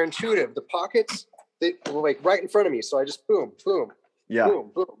 dude, they're intuitive. The pockets, they were like right in front of me. So I just boom, boom. Yeah.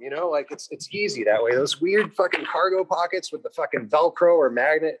 Boom, boom. You know, like it's easy that way. Those weird fucking cargo pockets with the fucking Velcro or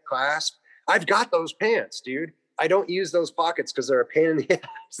magnet clasp. I've got those pants, dude. I don't use those pockets because they're a pain in the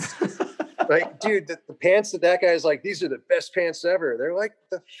ass. Like, dude, the pants that guy's like, these are the best pants ever. They're like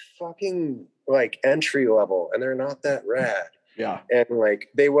the fucking like entry level, and they're not that rad. Yeah. And like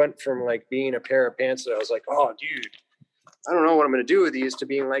they went from like being a pair of pants that I was like, oh, dude, I don't know what I'm going to do with these, to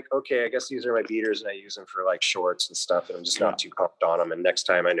being like, okay, I guess these are my beaters and I use them for like shorts and stuff, and I'm just not too pumped on them. And next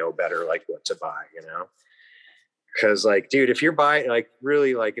time I know better, like what to buy, you know? Because like, dude, if you're buying like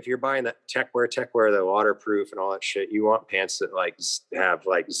really like if you're buying that tech wear, the waterproof and all that shit, you want pants that like have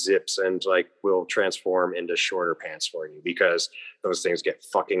like zips and like will transform into shorter pants for you, because those things get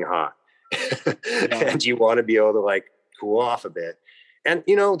fucking hot. And you want to be able to like cool off a bit. And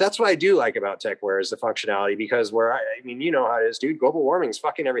you know, that's what I do like about tech wear is the functionality, because I mean, you know how it is, dude. Global warming's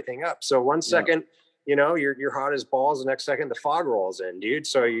fucking everything up. So one second, you know, you're hot as balls. The next second, the fog rolls in, dude.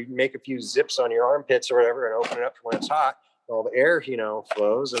 So you make a few zips on your armpits or whatever and open it up for when it's hot. All the air, you know,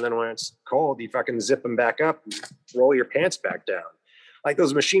 flows. And then when it's cold, you fucking zip them back up and roll your pants back down. Like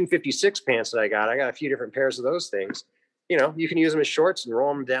those Machine 56 pants that I got a few different pairs of those things. You know, you can use them as shorts and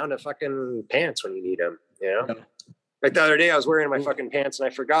roll them down to fucking pants when you need them, you know? Yeah. Like the other day I was wearing my fucking pants and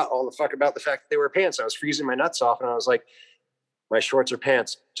I forgot all the fuck about the fact that they were pants. I was freezing my nuts off and I was like, my shorts are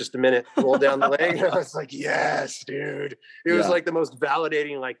pants. Just a minute, roll down the leg. And I was like, yes, dude. It was like the most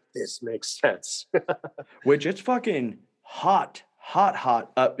validating, like, this makes sense. Which it's fucking hot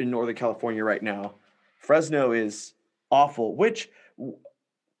up in Northern California right now. Fresno is awful, which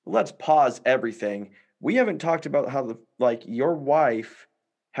let's pause everything. We haven't talked about how your wife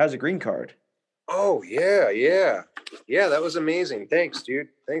has a green card. Oh, yeah. Yeah, that was amazing. Thanks, dude.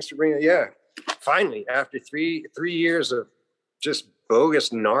 Thanks for bringing it. Yeah. Finally, after three years of just bogus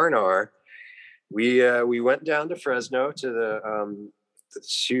narnar, we went down to Fresno to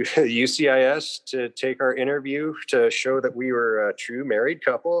to UCIS to take our interview to show that we were a true married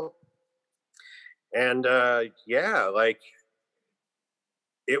couple. And yeah, like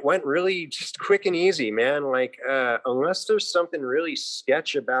it went really just quick and easy, man. Like unless there's something really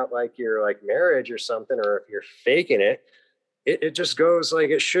sketch about like your like marriage or something, or if you're faking it, it just goes like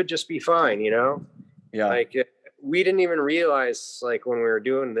it should just be fine, you know? Yeah. Like we didn't even realize like when we were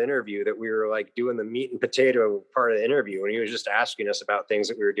doing the interview that we were like doing the meat and potato part of the interview, and he was just asking us about things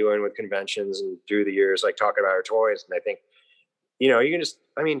that we were doing with conventions and through the years, like talking about our toys. And I think, you know, you can just,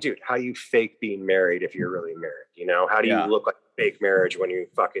 I mean, dude, how do you fake being married if you're really married? You know, how do you look like fake marriage when you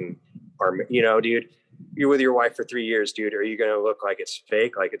fucking are, you know, dude, you're with your wife for 3 years, dude. Are you going to look like it's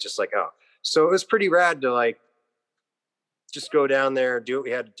fake? Like, it's just like, oh, so it was pretty rad to like, just go down there, do what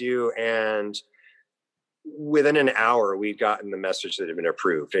we had to do. And within an hour, we'd gotten the message that had been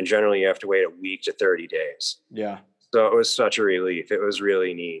approved. And generally you have to wait a week to 30 days. Yeah. So it was such a relief. It was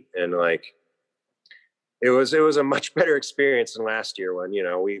really neat. And like, it was a much better experience than last year when, you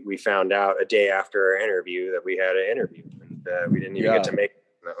know, we found out a day after our interview that we had an interview, and we didn't even get to make it.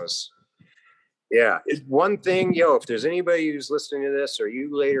 That was, yeah. It's one thing, if there's anybody who's listening to this, or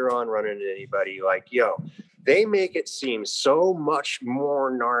you later on run into anybody like, they make it seem so much more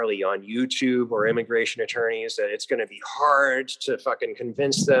gnarly on YouTube or immigration attorneys that it's going to be hard to fucking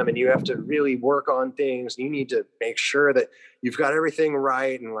convince them, and you have to really work on things. You need to make sure that you've got everything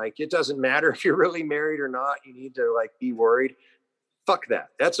right. And like, it doesn't matter if you're really married or not. You need to like be worried. Fuck that.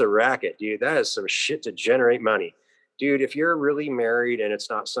 That's a racket, dude. That is some shit to generate money. Dude, if you're really married and it's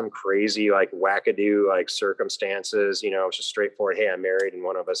not some crazy like wackadoo like circumstances, it's just straightforward, hey, I'm married and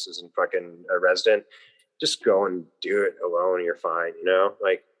one of us isn't fucking a resident, just go and do it alone. You're fine.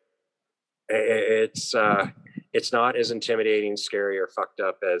 Like it's not as intimidating, scary, or fucked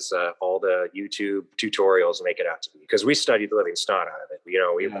up as all the YouTube tutorials make it out to be, because we studied the living snot out of it. We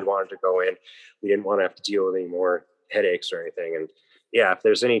wanted to go in. We didn't want to have to deal with any more headaches or anything. And yeah, if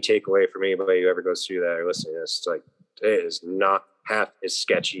there's any takeaway from anybody who ever goes through that or listening to this, it's like, it is not half as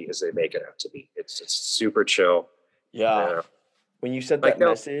sketchy as they make it out to be. It's super chill. Yeah. When you said that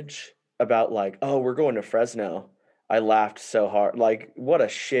message about like, oh, we're going to Fresno, I laughed so hard. Like, what a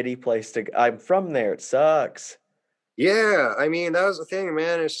shitty place to go. I'm from there. It sucks. Yeah. I mean, that was the thing,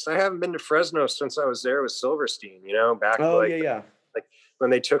 man. It's just, I haven't been to Fresno since I was there with Silverstein, back like when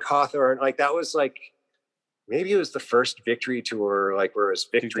they took Hawthorne. Like that was like, maybe it was the first Victory Tour, like where it was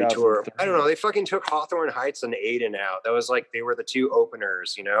Victory Tour. I don't know. They fucking took Hawthorne Heights and Aiden out. That was like, they were the two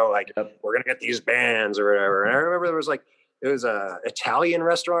openers, like we're going to get these bands or whatever. And I remember it was a Italian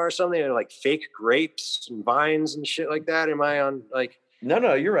restaurant or something. They had like fake grapes and vines and shit like that. Am I on like?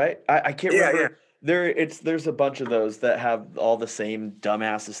 No, you're right. I can't remember. Yeah. There's a bunch of those that have all the same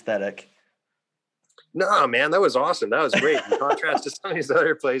dumbass aesthetic. No, man, that was awesome. That was great. In contrast to some of these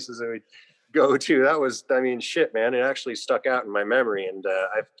other places that we go to, that was, I mean, shit, man, it actually stuck out in my memory. And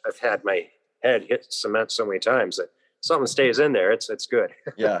I've had my head hit cement so many times that something stays in there. It's good.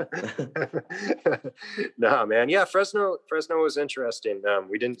 Yeah. No, man. Yeah. Fresno was interesting.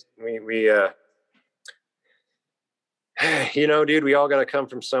 Dude, we all got to come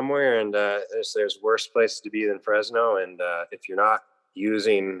from somewhere, and there's worse places to be than Fresno. And if you're not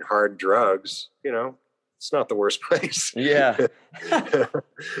using hard drugs, it's not the worst place. Yeah.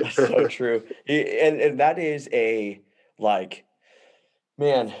 That's so true. And that is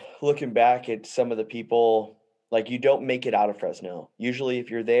man, looking back at some of the people, like, you don't make it out of Fresno. Usually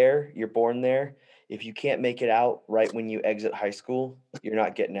if you're there, you're born there. If you can't make it out right when you exit high school, you're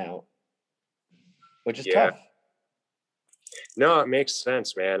not getting out, which is tough. No, it makes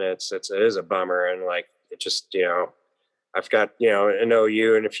sense, man. It is a bummer. And like, it just, I've got, I know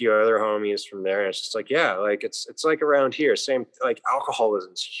you and a few other homies from there. And it's just like, yeah, like it's like around here, same, like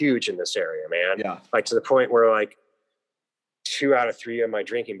alcoholism's huge in this area, man. Yeah. Like to the point where like 2 out of 3 of my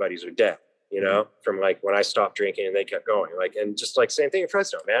drinking buddies are dead, from like when I stopped drinking and they kept going, like, and just like same thing in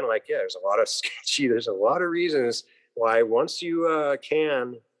Fresno, man. Like, yeah, there's a lot of sketchy, there's a lot of reasons why once you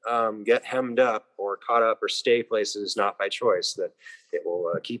can get hemmed up or caught up or stay places, not by choice, that it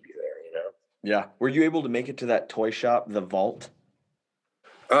will keep you there, Yeah. Were you able to make it to that toy shop, the Vault?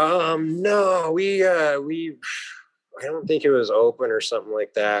 No, we I don't think it was open or something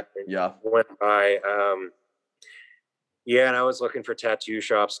like that. Yeah. Went by. And I was looking for tattoo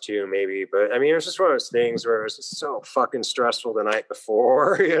shops too, maybe. But I mean, it was just one of those things where it was just so fucking stressful the night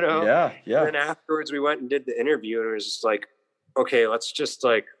before, Yeah. Yeah. And then afterwards we went and did the interview, and it was just like, okay, let's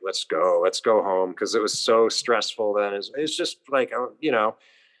go home, because it was so stressful then. It's just like,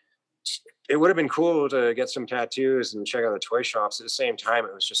 it would have been cool to get some tattoos and check out the toy shops. At the same time,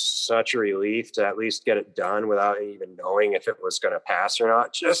 it was just such a relief to at least get it done without even knowing if it was going to pass or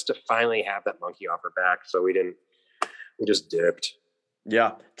not, just to finally have that monkey off her back. So we just dipped.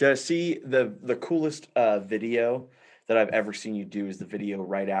 Yeah. To see the coolest video that I've ever seen you do is the video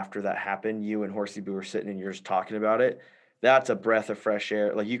right after that happened. You and Horsey Boo were sitting and you're just talking about it. That's a breath of fresh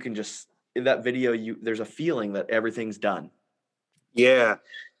air. Like, you can just, in that video, there's a feeling that everything's done. Yeah,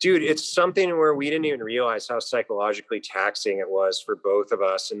 dude, it's something where we didn't even realize how psychologically taxing it was for both of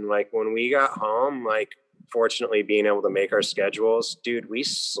us. And like, when we got home, like, fortunately being able to make our schedules, dude, we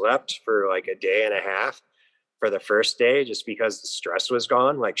slept for like a day and a half for the first day, just because the stress was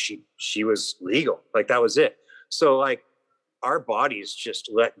gone. Like, she was legal. Like, that was it. So like, our bodies just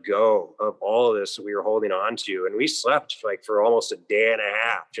let go of all of this that we were holding on to. And we slept like for almost a day and a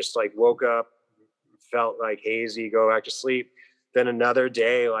half, just like woke up, felt like hazy, go back to sleep. Then another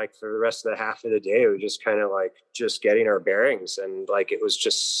day, like for the rest of the half of the day, we just kind of like just getting our bearings. And like, it was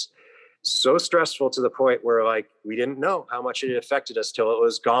just so stressful to the point where like, we didn't know how much it affected us till it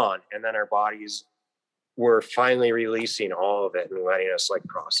was gone. And then our bodies were finally releasing all of it and letting us like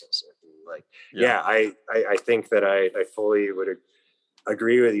process it. And like, yeah, I think that I fully would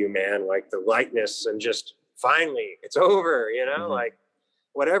agree with you, man. Like, the lightness and just finally it's over, you know, like,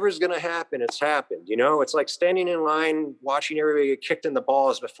 whatever's going to happen, it's happened. You know, it's like standing in line, watching everybody get kicked in the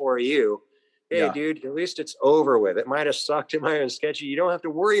balls before you. Hey, dude, at least it's over with. It might have sucked. It might have been sketchy. You don't have to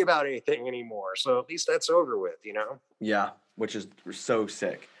worry about anything anymore. So at least that's over with, you know? Yeah, which is so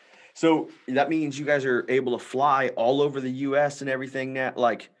sick. So that means you guys are able to fly all over the U.S. and everything now.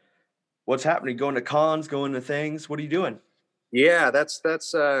 Like, what's happening? Going to cons, going to things? What are you doing? Yeah, that's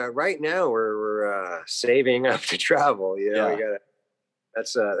right now we're saving up to travel. You know,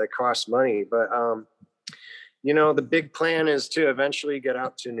 that costs money. But, you know, the big plan is to eventually get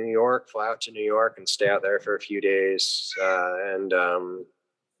out to New York, fly out to New York and stay out there for a few days.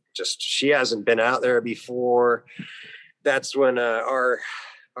 Just, she hasn't been out there before. That's when our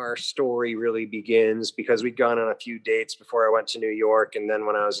story really begins, because we'd gone on a few dates before I went to New York. And then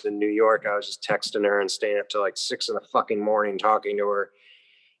when I was in New York, I was just texting her and staying up till like 6 a.m. talking to her.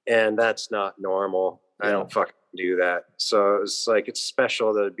 And that's not normal. I don't fucking do that. So it's like, it's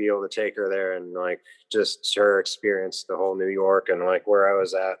special to be able to take her there and like just her experience the whole New York and like where I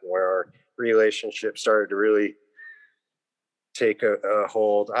was at and where our relationship started to really take a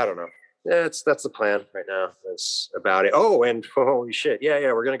hold. I don't know. Yeah, that's the plan right now. That's about it. Oh, and holy shit. Yeah.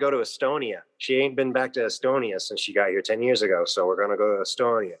 We're going to go to Estonia. She ain't been back to Estonia since she got here 10 years ago. So we're going to go to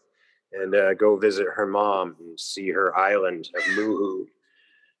Estonia and go visit her mom and see her island of Muhu.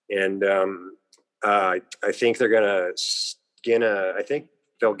 And I think they're going to I think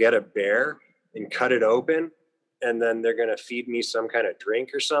they'll get a bear and cut it open. And then they're going to feed me some kind of drink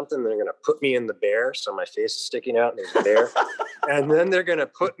or something. They're going to put me in the bear. So my face is sticking out and there's a bear. And then they're going to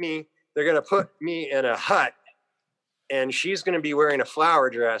put me in a hut, and she's going to be wearing a flower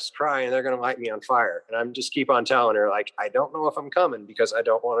dress crying. They're going to light me on fire. And I'm just keep on telling her, like, I don't know if I'm coming because I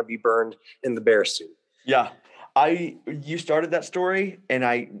don't want to be burned in the bear suit. Yeah. You started that story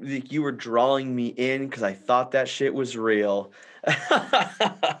and you were drawing me in because I thought that shit was real.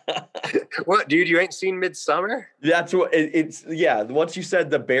 What, dude? You ain't seen Midsummer? That's what it's. Yeah. Once you said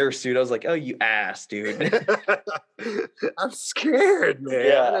the bear suit, I was like, oh, you ass, dude. I'm scared, man.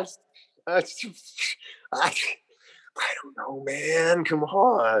 Yeah. I don't know, man. Come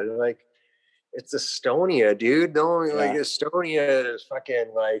on. Like, it's Estonia, dude. Like, Estonia is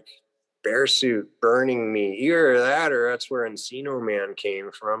fucking like bear suit burning me. Either that or that's where Encino Man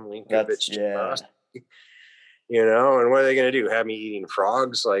came from. Linkovich. You know, and what are they going to do? Have me eating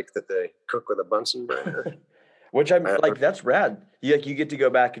frogs like that they cook with a Bunsen burner? Which I'm like, that's rad. You get to go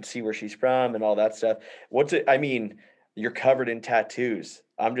back and see where she's from and all that stuff. I mean, you're covered in tattoos.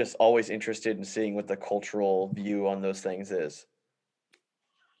 I'm just always interested in seeing what the cultural view on those things is.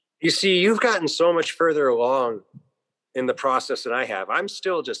 You see, you've gotten so much further along in the process than I have. I'm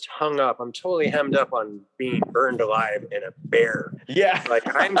still just hung up. I'm totally hemmed up on being burned alive in a bear. Yeah. Like,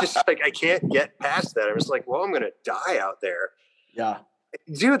 I'm just like, I can't get past that. I'm just like, well, I'm going to die out there. Yeah.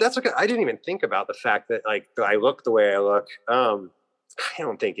 Dude, that's okay. I didn't even think about the fact that like I look the way I look. I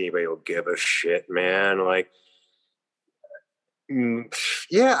don't think anybody will give a shit, man. Like,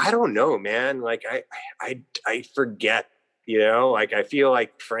 yeah, I don't know, man. Like I forget, you know, like I feel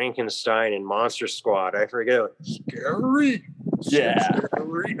like Frankenstein and Monster Squad. I forget, like, scary. Yeah.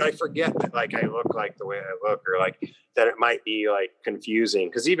 Scary. I forget that like I look like the way I look, or like that it might be like confusing.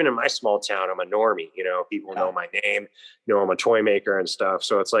 Because even in my small town, I'm a normie. You know, people know my name, know I'm a toy maker and stuff.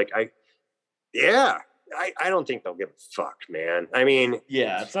 So it's like I don't think they'll give a fuck, man. I mean,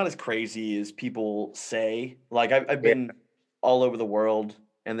 Yeah, it's not as crazy as people say. Like I've been all over the world,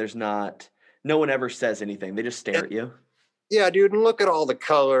 and no one ever says anything. They just stare at you. yeah, dude, and look at all the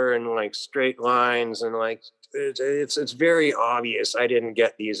color and like straight lines and like it's very obvious I didn't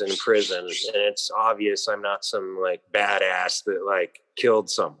get these in prison, and it's obvious I'm not some like badass that like killed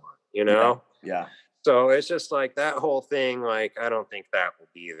someone, you know? Yeah. So it's just like that whole thing. Like, I don't think that will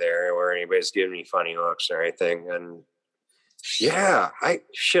be there where anybody's giving me funny looks or anything. And yeah, I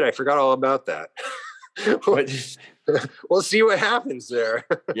forgot all about that. We'll see what happens there.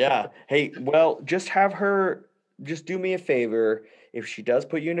 Yeah. Hey, well, just do me a favor. If she does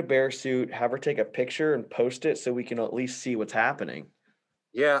put you in a bear suit, have her take a picture and post it so we can at least see what's happening.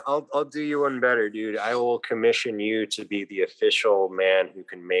 Yeah, I'll do you one better, dude. I will commission you to be the official man who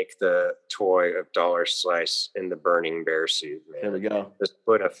can make the toy of Dollar Slice in the burning bear suit, man. There we go. Just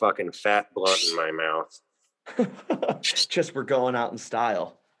put a fucking fat blunt in my mouth. Just we're going out in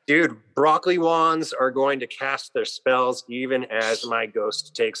style. Dude, broccoli wands are going to cast their spells even as my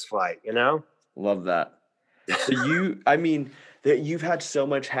ghost takes flight, you know? Love that. So you've had so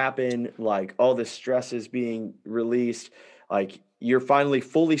much happen, like all this stress is being released, like you're finally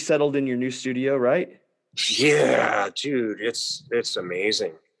fully settled in your new studio, right? Yeah, dude, it's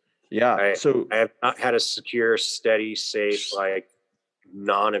amazing. Yeah. I have not had a secure, steady, safe, like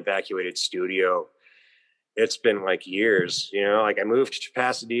non-evacuated studio. It's been like years, you know, like I moved to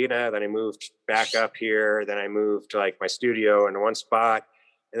Pasadena, then I moved back up here, then I moved to like my studio in one spot.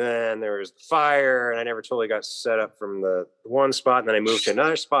 And then there was the fire, and I never totally got set up from the one spot. And then I moved to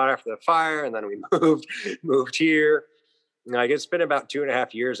another spot after the fire, and then we moved here. Like it's been about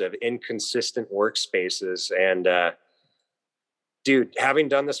 2.5 years of inconsistent workspaces. And dude, having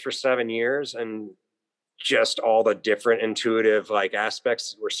done this for 7 years and just all the different intuitive like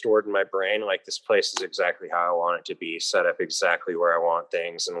aspects that were stored in my brain, like this place is exactly how I want it to be, set up exactly where I want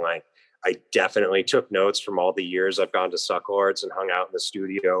things. And like, I definitely took notes from all the years I've gone to Sucklords and hung out in the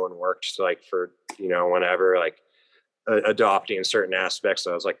studio and worked like for, you know, whenever, like adopting certain aspects.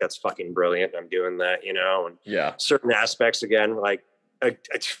 So I was like, that's fucking brilliant. I'm doing that, you know, and yeah, certain aspects again, like,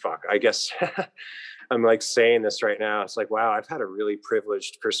 I guess I'm like saying this right now. It's like, wow, I've had a really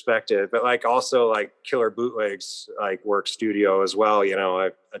privileged perspective, but like also like Killer Bootlegs, like work studio as well. You know,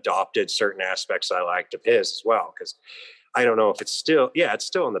 I've adopted certain aspects I liked of his as well. Cause I don't know if it's still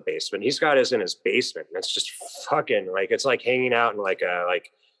in the basement. He's got his in his basement, and it's just fucking like, it's like hanging out in like a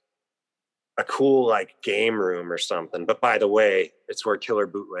cool like game room or something. But by the way, it's where Killer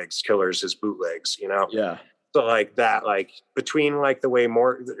Bootlegs killers his bootlegs, you know? Yeah. So like that, like between like the way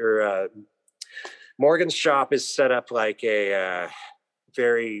Morgan's shop is set up like a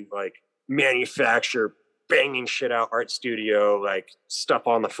very like manufacturer banging shit out art studio, like stuff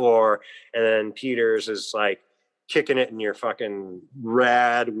on the floor. And then Peter's is like kicking it in your fucking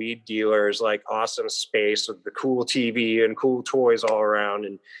rad weed dealers, like awesome space with the cool TV and cool toys all around.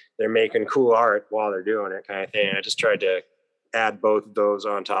 And they're making cool art while they're doing it kind of thing. I just tried to add both of those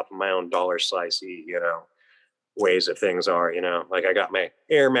on top of my own Dollar Slicey, you know, ways that things are, you know, like I got my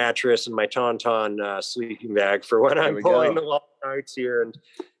air mattress and my Tauntaun sleeping bag for when I'm pulling the long nights here and,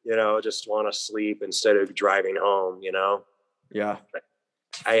 you know, just want to sleep instead of driving home, you know? Yeah.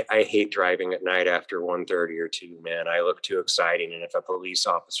 I hate driving at night after 1:30 or 2, man. I look too exciting. And if a police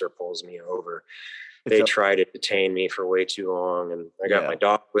officer pulls me over, they try to detain me for way too long. And I got my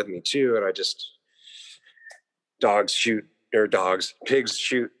dog with me too. And pigs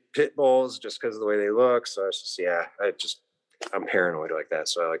shoot pit bulls just because of the way they look. So it's just, I'm paranoid like that.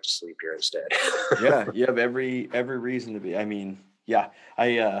 So I like to sleep here instead. Yeah. You have every reason to be. I mean, yeah,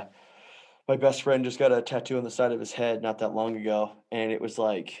 my best friend just got a tattoo on the side of his head not that long ago. And it was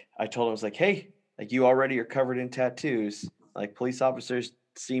like, I told him, I was like, hey, like you already are covered in tattoos. Like police officers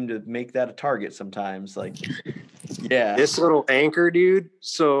seem to make that a target sometimes. Like, yeah. This little anchor, dude.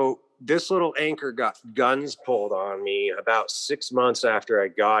 So this little anchor got guns pulled on me about 6 months after I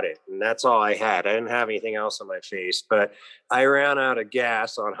got it. And that's all I had. I didn't have anything else on my face, but I ran out of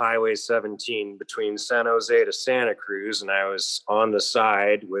gas on Highway 17 between San Jose to Santa Cruz. And I was on the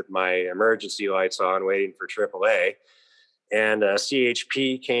side with my emergency lights on waiting for AAA. And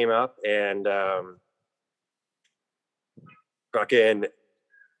CHP came up and fucking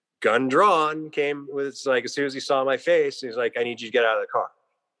gun drawn came with like, as soon as he saw my face, he's like, I need you to get out of the car.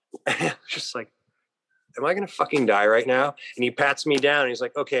 And I was just like, am I going to fucking die right now? And he pats me down and he's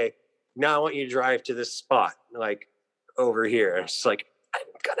like, okay, now I want you to drive to this spot, like over here. And I'm just like, I'm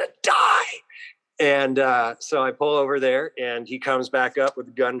going to die. And so I pull over there and he comes back up with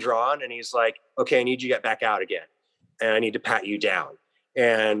the gun drawn and he's like, okay, I need you to get back out again. And I need to pat you down.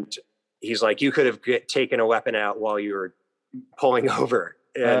 And he's like, you could have taken a weapon out while you were pulling over.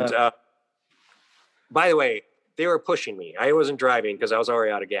 And by the way, they were pushing me. I wasn't driving because I was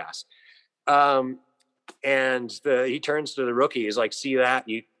already out of gas. And he turns to the rookie. He's like, see that?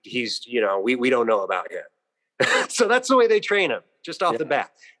 He's, we don't know about him. So that's the way they train him, just off the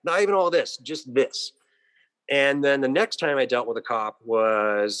bat. Not even all this, just this. And then the next time I dealt with a cop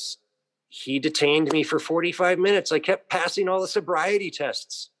was he detained me for 45 minutes. I kept passing all the sobriety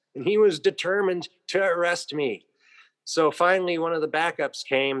tests, and he was determined to arrest me. So finally, one of the backups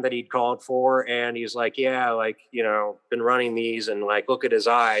came that he'd called for, and he's like, yeah, like, been running these, and like, look at his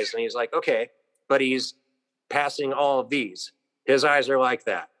eyes. And he's like, okay, but he's passing all of these. His eyes are like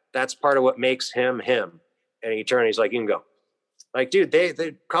that. That's part of what makes him him. And he turned, he's like, you can go. Like, dude,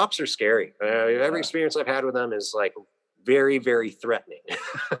 the cops are scary. Every experience I've had with them is like very, very threatening.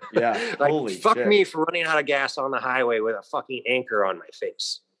 Yeah. Like, Holy fuck shit. me for running out of gas on the highway with a fucking anchor on my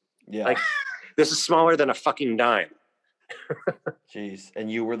face. Yeah. Like, this is smaller than a fucking dime. Jeez.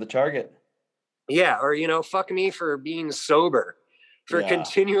 And you were the target. Yeah. Or, fuck me for being sober, for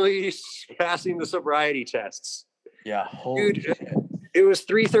continually passing the sobriety tests. Yeah. Holy Dude, shit. it was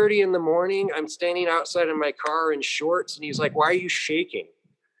 3:30 in the morning. I'm standing outside of my car in shorts, and he's like, why are you shaking?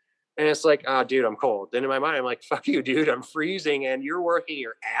 And it's like, dude, I'm cold. Then in my mind, I'm like, fuck you, dude, I'm freezing, and you're working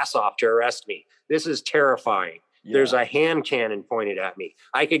your ass off to arrest me. This is terrifying. Yeah. There's a hand cannon pointed at me.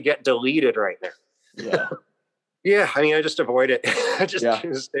 I could get deleted right now. Yeah. Yeah, I mean, I just avoid it. I just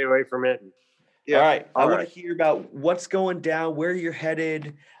stay away from it. Yeah. All right. I want to hear about what's going down, where you're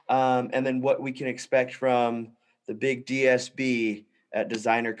headed, and then what we can expect from the big DSB at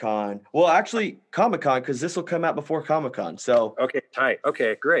DesignerCon. Well, actually Comic-Con, because this will come out before Comic-Con. So okay, tight.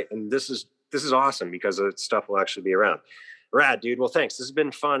 Okay, great. And this is awesome because the stuff will actually be around. Rad, dude. Well, thanks. This has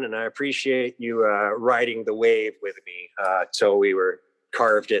been fun, and I appreciate you riding the wave with me till we were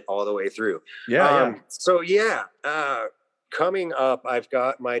carved it all the way through. Yeah. So coming up, I've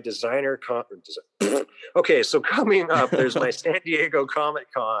got my designer okay, so coming up, there's my San Diego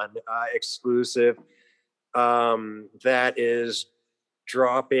Comic-Con exclusive that is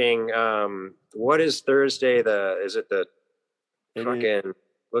dropping. What is Thursday?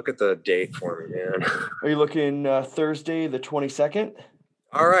 Look at the date for me, man. Are you looking Thursday the 22nd?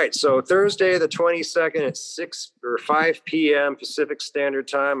 All right, so Thursday the 22nd at 6 or 5 p.m. Pacific Standard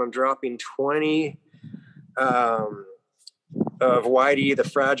Time, I'm dropping 20 of Whitey the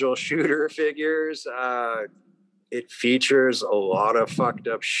Fragile Shooter figures. It features a lot of fucked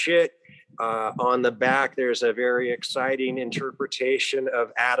up shit. On the back, there's a very exciting interpretation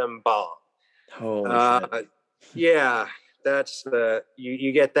of Atom Bomb. Oh, yeah, that's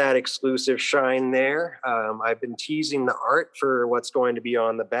you get that exclusive shine there. I've been teasing the art for what's going to be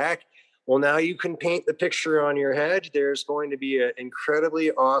on the back. Well, now you can paint the picture on your head. There's going to be an incredibly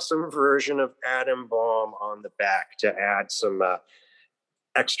awesome version of Atom Bomb on the back to add some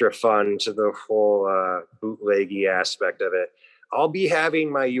extra fun to the whole bootleggy aspect of it. I'll be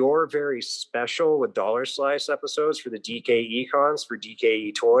having my You're Very Special with Dollar Slice episodes for the DKE cons for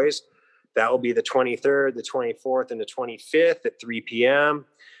DKE Toys. That will be the 23rd, the 24th, and the 25th at 3 p.m.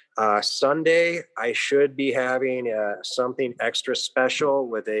 Sunday, I should be having something extra special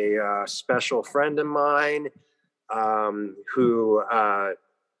with a special friend of mine who,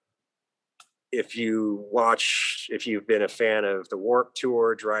 if you've been a fan of the Warped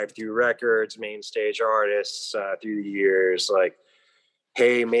Tour, Drive Through Records, main stage artists through the years, like,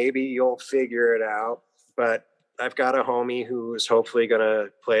 hey, maybe you'll figure it out. But I've got a homie who's hopefully going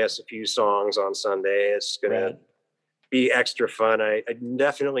to play us a few songs on Sunday. It's going to be extra fun. I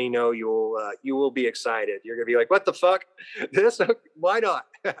definitely know you will be excited. You're going to be like, what the fuck? This? Why not?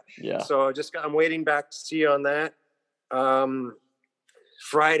 Yeah. So I'm waiting back to see you on that.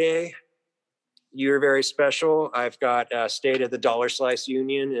 Friday, You're Very Special. I've got State of the Dollar Slice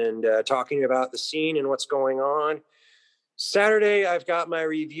Union and talking about the scene and what's going on. Saturday, I've got my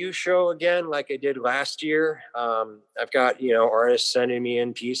review show again, like I did last year. I've got, artists sending me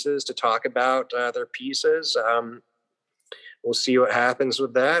in pieces to talk about their pieces. We'll see what happens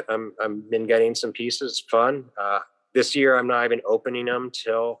with that. I've been getting some pieces. Fun. This year, I'm not even opening them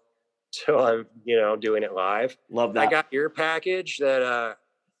till I'm, doing it live. Love that. I got your package that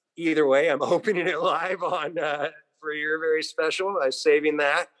either way, I'm opening it live on for You're Very Special. I'm saving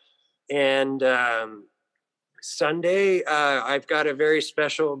that. And Sunday, I've got a very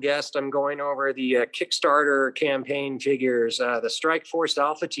special guest. I'm going over the Kickstarter campaign figures, the Strike Force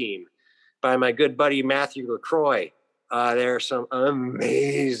Alpha Team by my good buddy Matthew LaCroix. There are some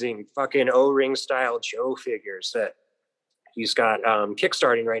amazing fucking O-ring style Joe figures that he's got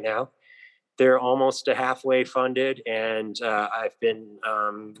kickstarting right now. they're almost to halfway funded, and I've been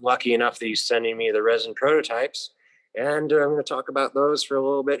lucky enough that he's sending me the resin prototypes. And I'm going to talk about those for a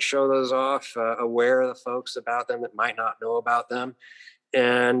little bit, show those off, aware of the folks about them that might not know about them.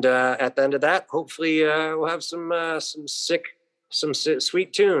 And at the end of that, hopefully we'll have some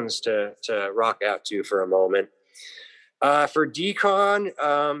sweet tunes to rock out to for a moment. For Decon,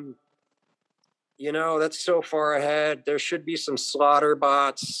 that's so far ahead. There should be some slaughter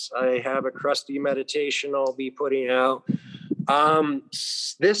bots. I have a crusty meditation I'll be putting out.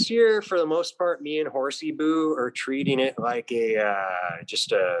 This year, for the most part, me and Horsey Boo are treating it like we're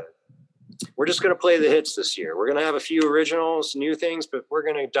just going to play the hits this year. We're going to have a few originals, new things, but we're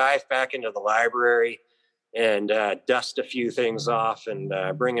going to dive back into the library and dust a few things off and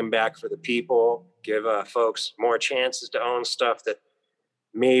bring them back for the people, give folks more chances to own stuff that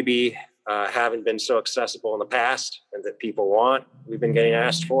maybe haven't been so accessible in the past and that people want. We've been getting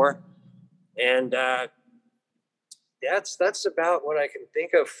asked for. And that's about what I can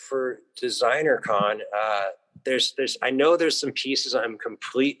think of for Designer Con. I know there's some pieces I'm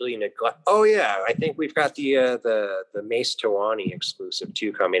completely neglecting. Oh yeah, I think we've got the Mace Tawani exclusive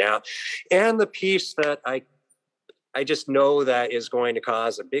too coming out, and the piece that I just know that is going to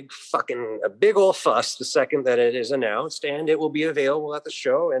cause a big old fuss the second that it is announced, and it will be available at the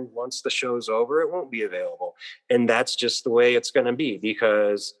show. And once the show's over, it won't be available, and that's just the way it's going to be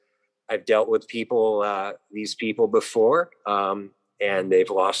because I've dealt with these people before, and they've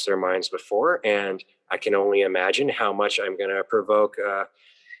lost their minds before, and I can only imagine how much I'm going to provoke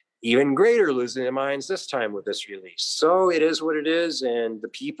even greater losing their minds this time with this release. So it is what it is, and the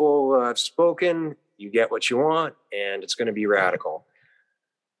people have spoken. You get what you want, and it's going to be radical.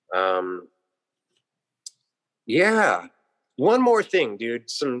 Yeah. One more thing, dude.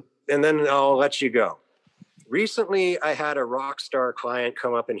 And then I'll let you go. Recently, I had a rock star client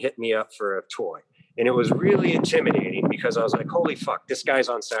come up and hit me up for a toy. And it was really intimidating because I was like, holy fuck, this guy's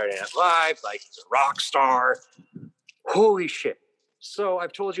on Saturday Night Live. Like, he's a rock star. Holy shit. So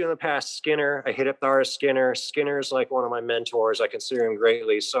I've told you in the past, Skinner, I hit up the artist Skinner. Skinner's like one of my mentors. I consider him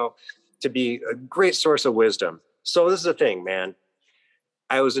greatly. So to be a great source of wisdom. So this is the thing, man.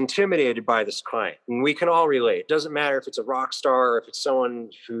 I was intimidated by this client, and we can all relate. It doesn't matter if it's a rock star or if it's someone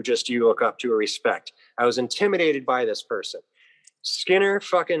who just you look up to or respect. I was intimidated by this person. Skinner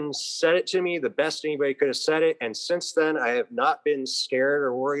fucking said it to me the best anybody could have said it. And since then, I have not been scared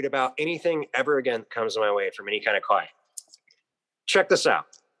or worried about anything ever again that comes my way from any kind of client. Check this out.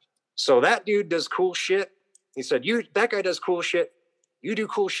 So that dude does cool shit. He said, that guy does cool shit. You do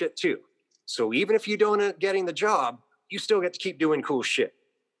cool shit too. So even if you don't end up getting the job, you still get to keep doing cool shit.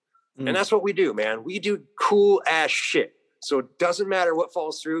 And that's what we do, man. We do cool ass shit. So it doesn't matter what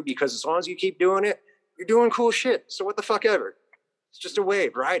falls through because as long as you keep doing it, you're doing cool shit. So what the fuck ever. It's just a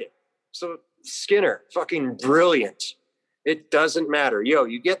wave, ride it. So Skinner, fucking brilliant. It doesn't matter. Yo,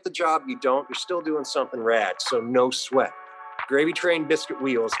 you get the job, you don't, you're still doing something rad. So no sweat. Gravy train, biscuit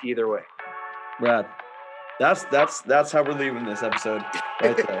wheels, either way. Rad. That's how we're leaving this episode.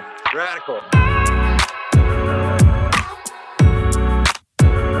 Right there. Radical.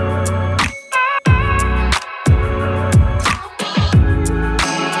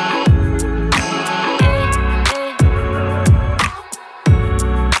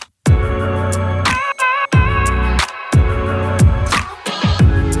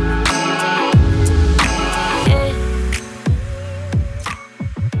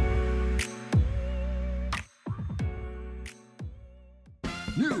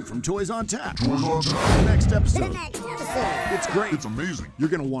 New from Toys on Tap. The next episode. It's great. It's amazing. You're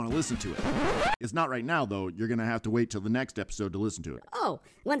going to want to listen to it. It's not right now, though. You're going to have to wait till the next episode to listen to it. Oh,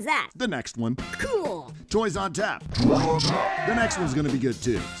 when's that? The next one. Cool. Toys on Tap. The next one's going to be good,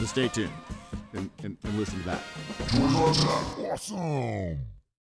 too. So stay tuned and listen to that. Awesome.